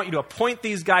said, hey, I want you to appoint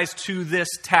these guys to this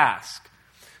task.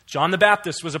 John the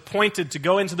Baptist was appointed to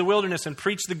go into the wilderness and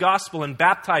preach the gospel and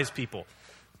baptize people.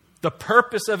 The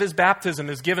purpose of his baptism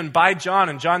is given by John.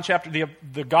 In John chapter,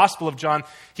 the Gospel of John,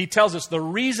 he tells us, the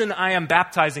reason I am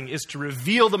baptizing is to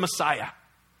reveal the Messiah.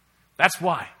 That's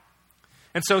why.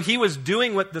 And so he was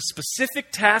doing what the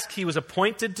specific task he was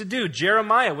appointed to do.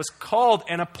 Jeremiah was called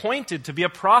and appointed to be a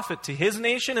prophet to his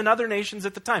nation and other nations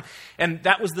at the time. And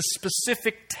that was the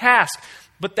specific task.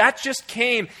 But that just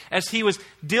came as he was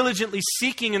diligently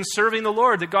seeking and serving the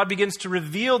Lord, that God begins to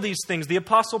reveal these things. The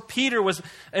Apostle Peter was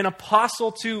an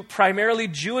apostle to primarily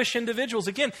Jewish individuals.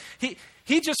 Again,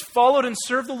 he just followed and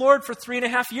served the Lord for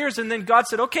 3.5 years. And then God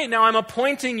said, okay, now I'm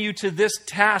appointing you to this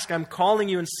task. I'm calling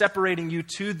you and separating you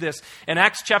to this. In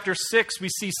Acts chapter 6, we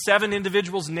see 7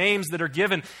 individuals' names that are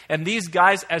given. And these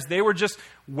guys, as they were just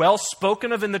well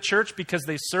spoken of in the church because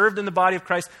they served in the body of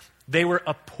Christ, they were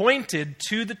appointed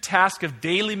to the task of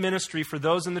daily ministry for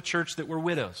those in the church that were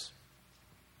widows.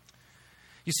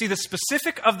 You see, the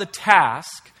specific of the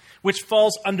task, which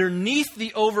falls underneath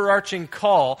the overarching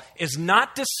call, is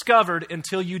not discovered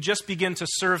until you just begin to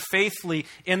serve faithfully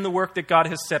in the work that God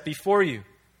has set before you.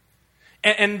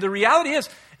 And the reality is,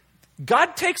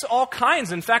 God takes all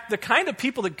kinds. In fact, the kind of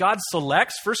people that God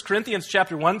selects, 1 Corinthians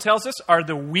chapter 1 tells us, are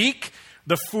the weak,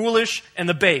 the foolish, and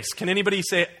the base. Can anybody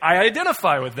say, I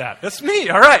identify with that? That's me.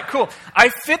 All right, cool. I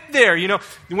fit there. You know,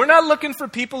 we're not looking for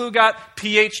people who got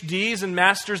PhDs and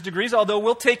master's degrees, although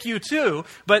we'll take you too.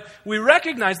 But we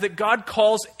recognize that God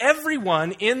calls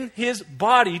everyone in His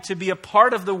body to be a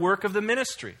part of the work of the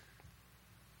ministry.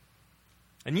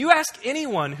 And you ask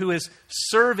anyone who is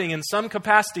serving in some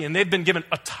capacity and they've been given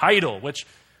a title, which,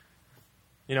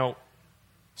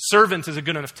 servant is a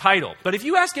good enough title. But if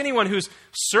you ask anyone who's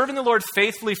serving the Lord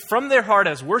faithfully from their heart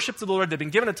as worship to the Lord, they've been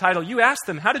given a title, you ask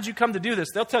them, how did you come to do this?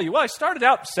 They'll tell you, well, I started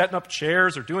out setting up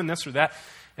chairs or doing this or that.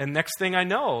 And next thing I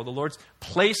know, the Lord's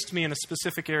placed me in a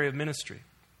specific area of ministry.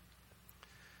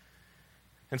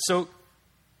 And so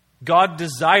God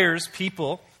desires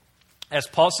people, as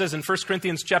Paul says in 1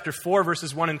 Corinthians chapter 4,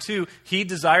 verses 1 and 2, he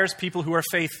desires people who are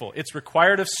faithful. It's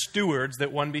required of stewards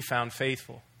that one be found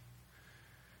faithful.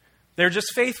 They're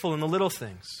just faithful in the little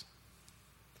things.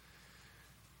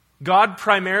 God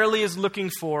primarily is looking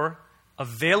for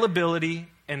availability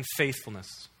and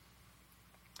faithfulness.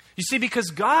 You see,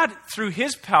 because God, through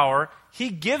His power, He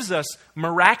gives us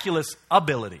miraculous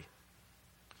ability.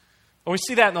 Well, we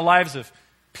see that in the lives of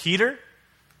Peter.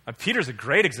 Peter's a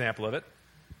great example of it.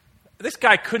 This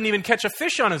guy couldn't even catch a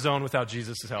fish on his own without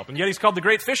Jesus' help, and yet he's called the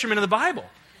great fisherman of the Bible.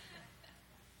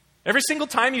 Every single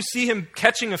time you see him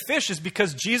catching a fish is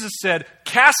because Jesus said,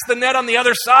 cast the net on the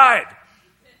other side.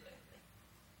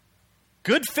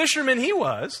 Good fisherman he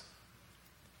was.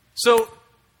 So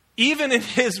even in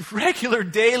his regular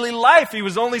daily life, he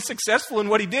was only successful in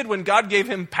what he did when God gave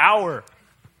him power.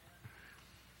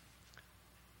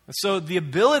 And so the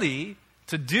ability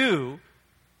to do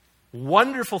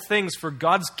wonderful things for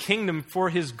God's kingdom, for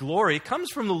His glory, comes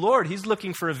from the Lord. He's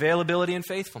looking for availability and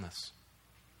faithfulness.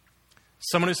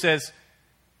 Someone who says,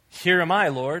 here am I,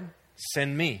 Lord,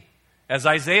 send me. As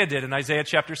Isaiah did in Isaiah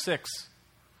chapter 6.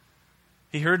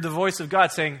 He heard the voice of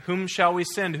God saying, whom shall we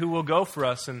send? Who will go for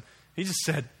us? And he just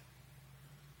said,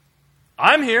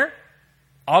 I'm here.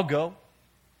 I'll go.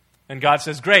 And God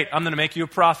says, great, I'm going to make you a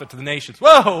prophet to the nations.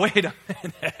 Whoa, wait a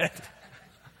minute.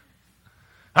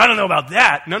 I don't know about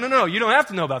that. No, you don't have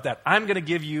to know about that. I'm going to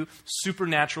give you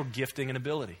supernatural gifting and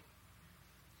ability.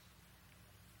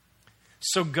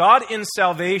 So God in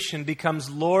salvation becomes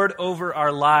Lord over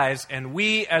our lives, and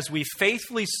we, as we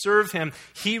faithfully serve Him,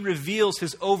 He reveals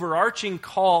His overarching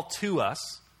call to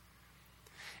us.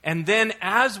 And then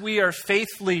as we are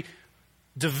faithfully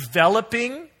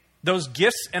developing those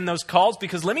gifts and those calls,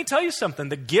 because let me tell you something,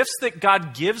 the gifts that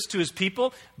God gives to His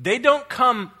people, they don't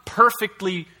come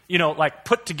perfectly, like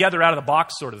put together out of the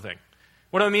box sort of thing.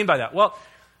 What do I mean by that? Well,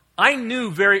 I knew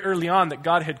very early on that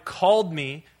God had called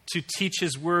me to teach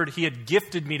His Word. He had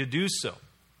gifted me to do so.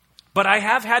 But I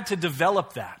have had to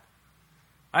develop that.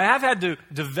 I have had to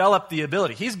develop the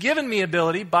ability. He's given me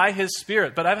ability by His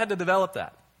Spirit, but I've had to develop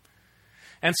that.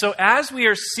 And so as we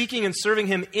are seeking and serving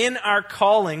Him in our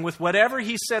calling with whatever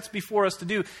He sets before us to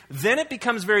do, then it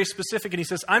becomes very specific and He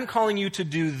says, I'm calling you to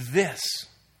do this.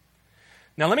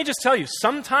 Now let me just tell you,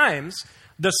 sometimes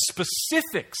the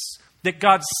specifics that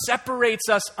God separates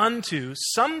us unto,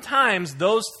 sometimes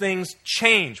those things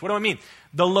change. What do I mean?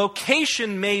 The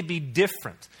location may be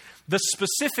different. The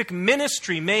specific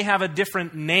ministry may have a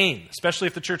different name, especially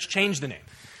if the church changed the name.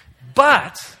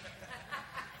 But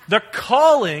the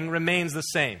calling remains the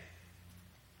same.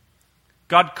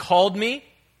 God called me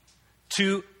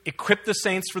to equip the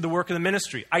saints for the work of the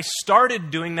ministry. I started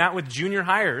doing that with junior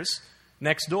hires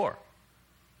next door.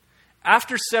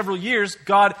 After several years,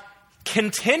 God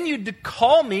continued to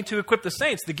call me to equip the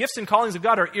saints. The gifts and callings of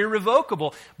God are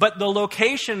irrevocable, but the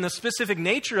location, the specific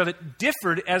nature of it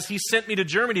differed as He sent me to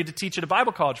Germany to teach at a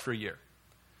Bible college for a year.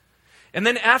 And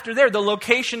then after there, the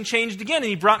location changed again, and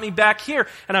He brought me back here,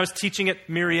 and I was teaching at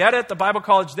Marietta at the Bible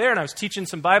college there, and I was teaching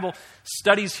some Bible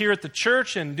studies here at the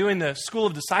church and doing the School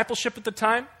of Discipleship at the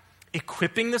time,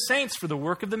 equipping the saints for the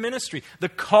work of the ministry. The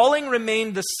calling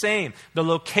remained the same. The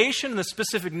location and the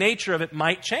specific nature of it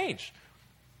might change.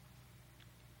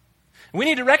 We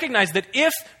need to recognize that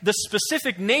if the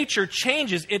specific nature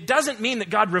changes, it doesn't mean that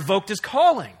God revoked His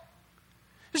calling.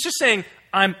 It's just saying,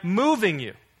 I'm moving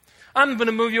you. I'm going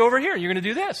to move you over here. You're going to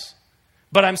do this.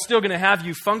 But I'm still going to have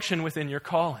you function within your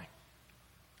calling.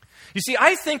 You see,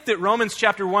 I think that Romans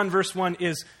chapter 1, verse 1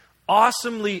 is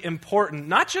awesomely important,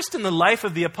 not just in the life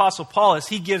of the Apostle Paul as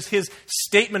he gives his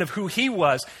statement of who he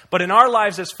was, but in our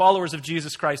lives as followers of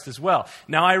Jesus Christ as well.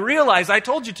 Now, I realize, I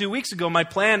told you 2 weeks ago, my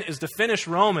plan is to finish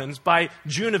Romans by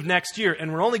June of next year,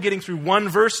 and we're only getting through one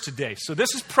verse today. So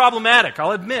this is problematic,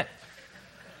 I'll admit.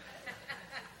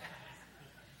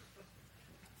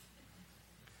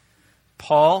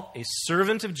 Paul, a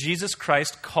servant of Jesus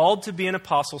Christ, called to be an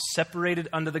apostle, separated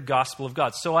unto the gospel of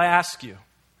God. So I ask you,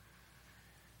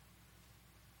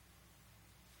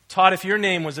 Todd, if your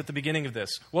name was at the beginning of this,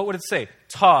 what would it say?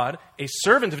 Todd, a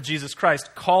servant of Jesus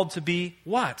Christ, called to be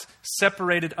what?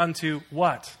 Separated unto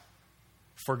what?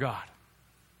 For God.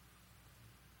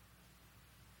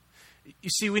 You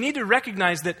see, we need to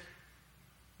recognize that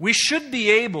we should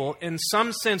be able, in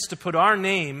some sense, to put our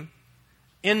name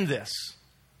in this.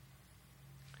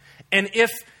 And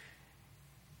if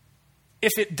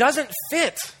it doesn't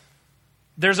fit,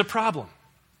 there's a problem.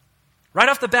 Right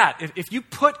off the bat, if you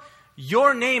put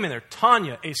your name in there,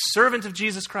 Tanya, a servant of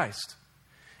Jesus Christ,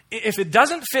 if it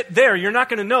doesn't fit there, you're not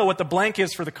going to know what the blank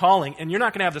is for the calling, and you're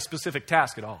not going to have the specific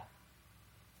task at all.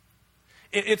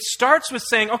 It starts with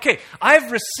saying, okay,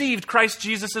 I've received Christ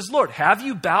Jesus as Lord. Have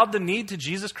you bowed the knee to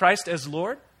Jesus Christ as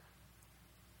Lord?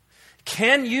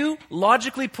 Can you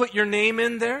logically put your name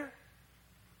in there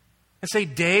and say,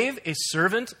 Dave, a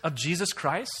servant of Jesus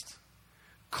Christ,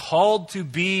 called to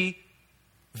be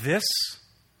this,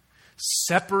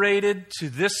 separated to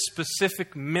this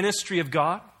specific ministry of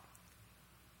God?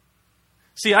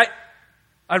 See,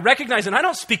 I recognize, and I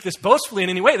don't speak this boastfully in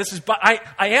any way. I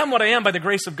am what I am by the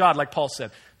grace of God, like Paul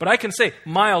said. But I can say,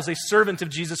 Miles, a servant of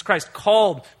Jesus Christ,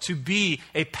 called to be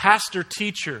a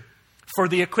pastor-teacher for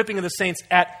the equipping of the saints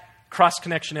at Cross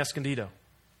Connection Escondido.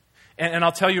 And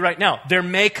I'll tell you right now, there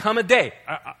may come a day,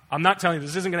 I'm not telling you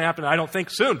this isn't going to happen, I don't think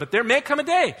soon, but there may come a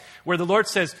day where the Lord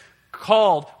says,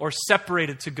 called or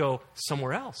separated to go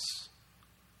somewhere else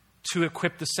to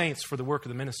equip the saints for the work of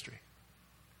the ministry.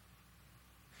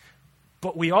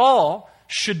 But we all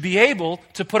should be able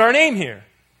to put our name here.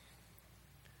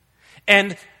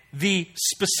 And the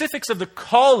specifics of the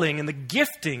calling and the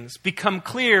giftings become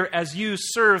clear as you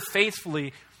serve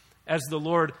faithfully as the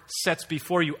Lord sets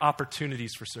before you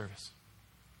opportunities for service.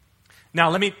 Now,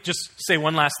 let me just say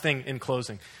one last thing in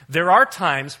closing. There are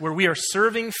times where we are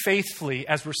serving faithfully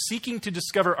as we're seeking to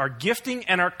discover our gifting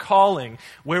and our calling,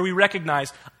 where we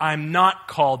recognize, I'm not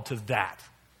called to that.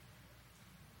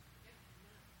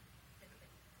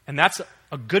 And that's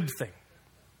a good thing.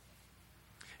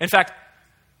 In fact,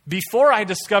 before I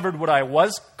discovered what I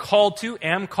was called to,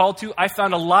 am called to, I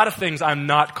found a lot of things I'm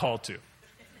not called to.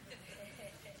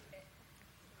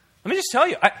 Let me just tell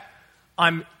you,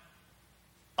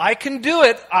 I can do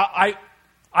it. I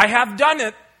have done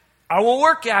it. I will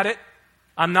work at it.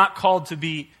 I'm not called to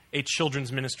be a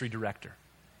children's ministry director.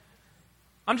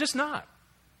 I'm just not.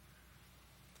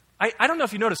 I don't know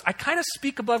if you noticed, I kind of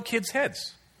speak above kids'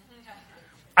 heads.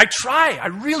 I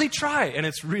really try, and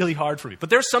it's really hard for me.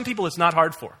 But there's some people it's not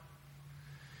hard for.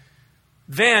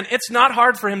 Then, it's not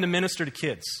hard for him to minister to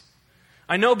kids.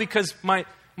 I know because my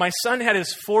son had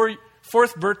his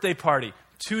fourth birthday party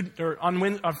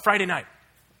on Friday night.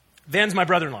 Van's my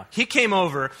brother-in-law. He came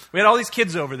over. We had all these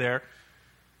kids over there.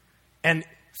 And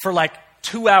for like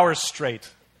 2 hours straight,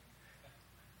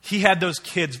 he had those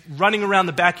kids running around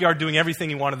the backyard doing everything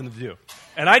he wanted them to do.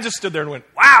 And I just stood there and went,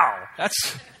 wow,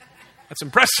 that's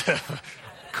impressive.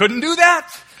 Couldn't do that.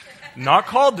 Not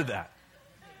called to that.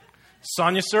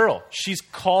 Sonia Searle, she's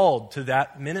called to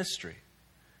that ministry.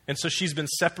 And so she's been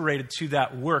separated to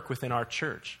that work within our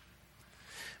church.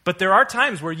 But there are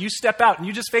times where you step out and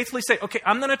you just faithfully say, okay,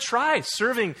 I'm going to try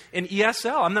serving in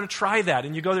ESL. I'm going to try that.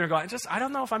 And you go there and go, I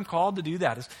don't know if I'm called to do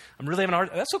that. I'm really having a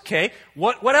hard. That's okay.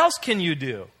 What else can you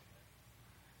do?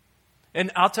 And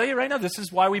I'll tell you right now, this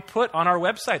is why we put on our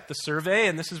website the survey,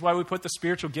 and this is why we put the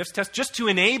spiritual gifts test, just to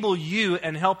enable you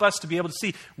and help us to be able to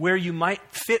see where you might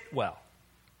fit well.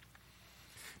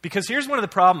 Because here's one of the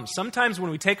problems. Sometimes when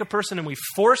we take a person and we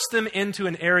force them into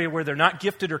an area where they're not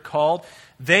gifted or called,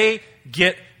 they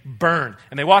get burned.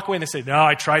 And they walk away and they say, no,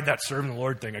 I tried that serving the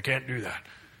Lord thing. I can't do that.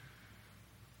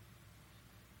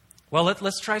 Well,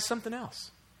 let's try something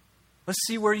else. Let's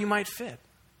see where you might fit.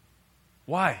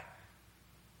 Why?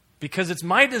 Because it's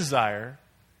my desire,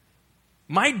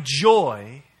 my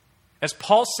joy, as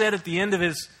Paul said at the end of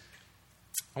his,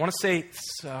 I want to say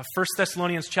 1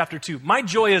 Thessalonians chapter 2, my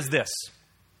joy is this.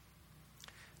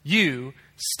 You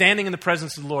standing in the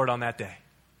presence of the Lord on that day.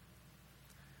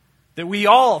 That we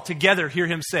all together hear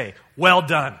him say, well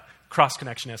done, Cross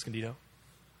Connection Escondido.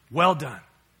 Well done.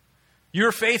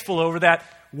 You're faithful over that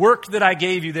work that I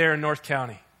gave you there in North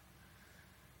County.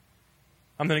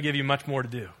 I'm going to give you much more to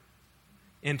do.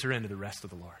 Enter into the rest of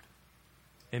the Lord.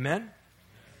 Amen?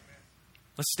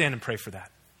 Let's stand and pray for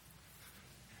that.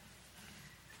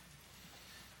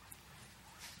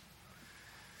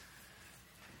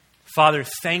 Father,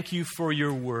 thank you for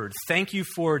your word. Thank you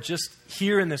for just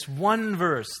here in this one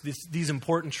verse, these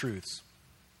important truths.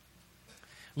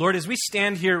 Lord, as we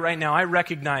stand here right now, I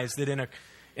recognize that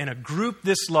in a group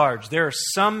this large, there are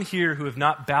some here who have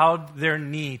not bowed their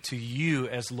knee to you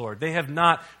as Lord. They have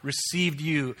not received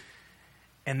you,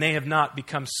 and they have not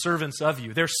become servants of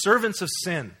you. They're servants of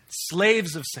sin,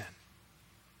 slaves of sin.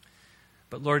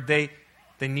 But Lord, they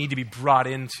need to be brought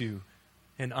into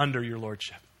and under your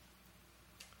lordship.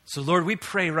 So Lord, we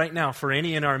pray right now for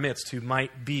any in our midst who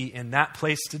might be in that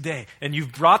place today. And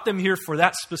you've brought them here for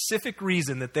that specific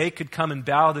reason, that they could come and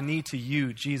bow the knee to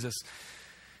you, Jesus,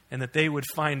 and that they would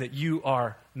find that you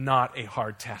are not a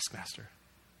hard taskmaster.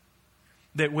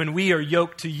 That when we are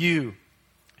yoked to you,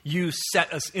 you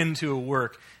set us into a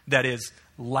work that is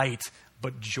light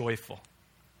but joyful.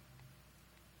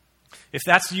 If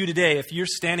that's you today, if you're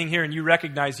standing here and you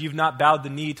recognize you've not bowed the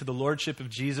knee to the lordship of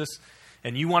Jesus,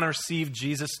 and you want to receive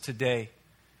Jesus today,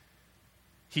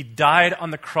 He died on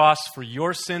the cross for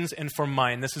your sins and for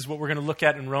mine. This is what we're going to look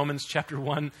at in Romans chapter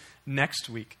 1 next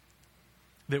week.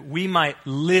 That we might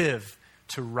live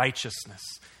to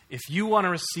righteousness. If you want to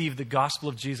receive the gospel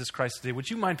of Jesus Christ today, would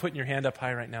you mind putting your hand up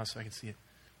high right now so I can see it?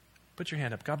 Put your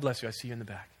hand up. God bless you. I see you in the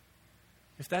back.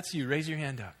 If that's you, raise your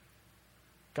hand up.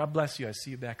 God bless you. I see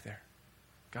you back there.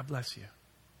 God bless you.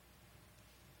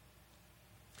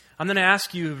 I'm going to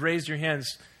ask you who've raised your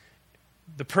hands,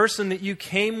 the person that you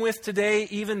came with today,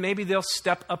 even maybe they'll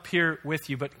step up here with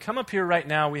you. But come up here right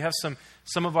now. We have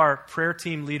some of our prayer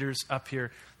team leaders up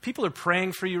here. People are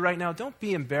praying for you right now. Don't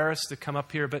be embarrassed to come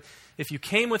up here. But if you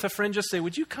came with a friend, just say,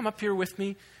 would you come up here with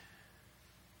me?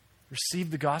 Receive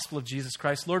the gospel of Jesus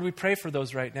Christ. Lord, we pray for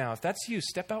those right now. If that's you,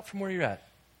 step out from where you're at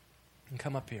and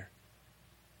come up here.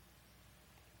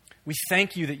 We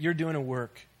thank you that you're doing a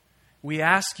work. We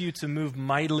ask you to move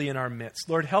mightily in our midst.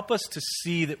 Lord, help us to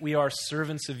see that we are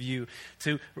servants of you,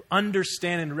 to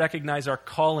understand and recognize our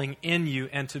calling in you,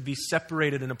 and to be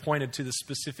separated and appointed to the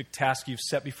specific task you've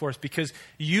set before us, because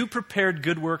you prepared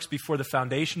good works before the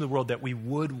foundation of the world that we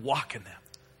would walk in them.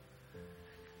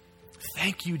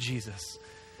 Thank you, Jesus.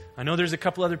 I know there's a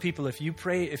couple other people. If you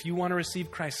pray, if you want to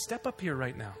receive Christ, step up here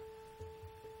right now.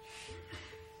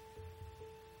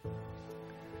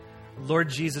 Lord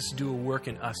Jesus, do a work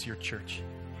in us, your church.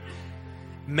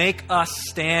 Make us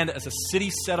stand as a city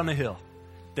set on a hill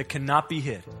that cannot be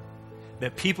hid,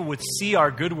 that people would see our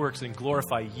good works and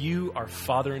glorify you, our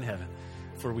Father in heaven.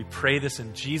 For we pray this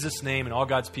in Jesus' name, and all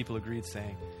God's people agreed,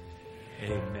 saying,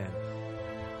 Amen.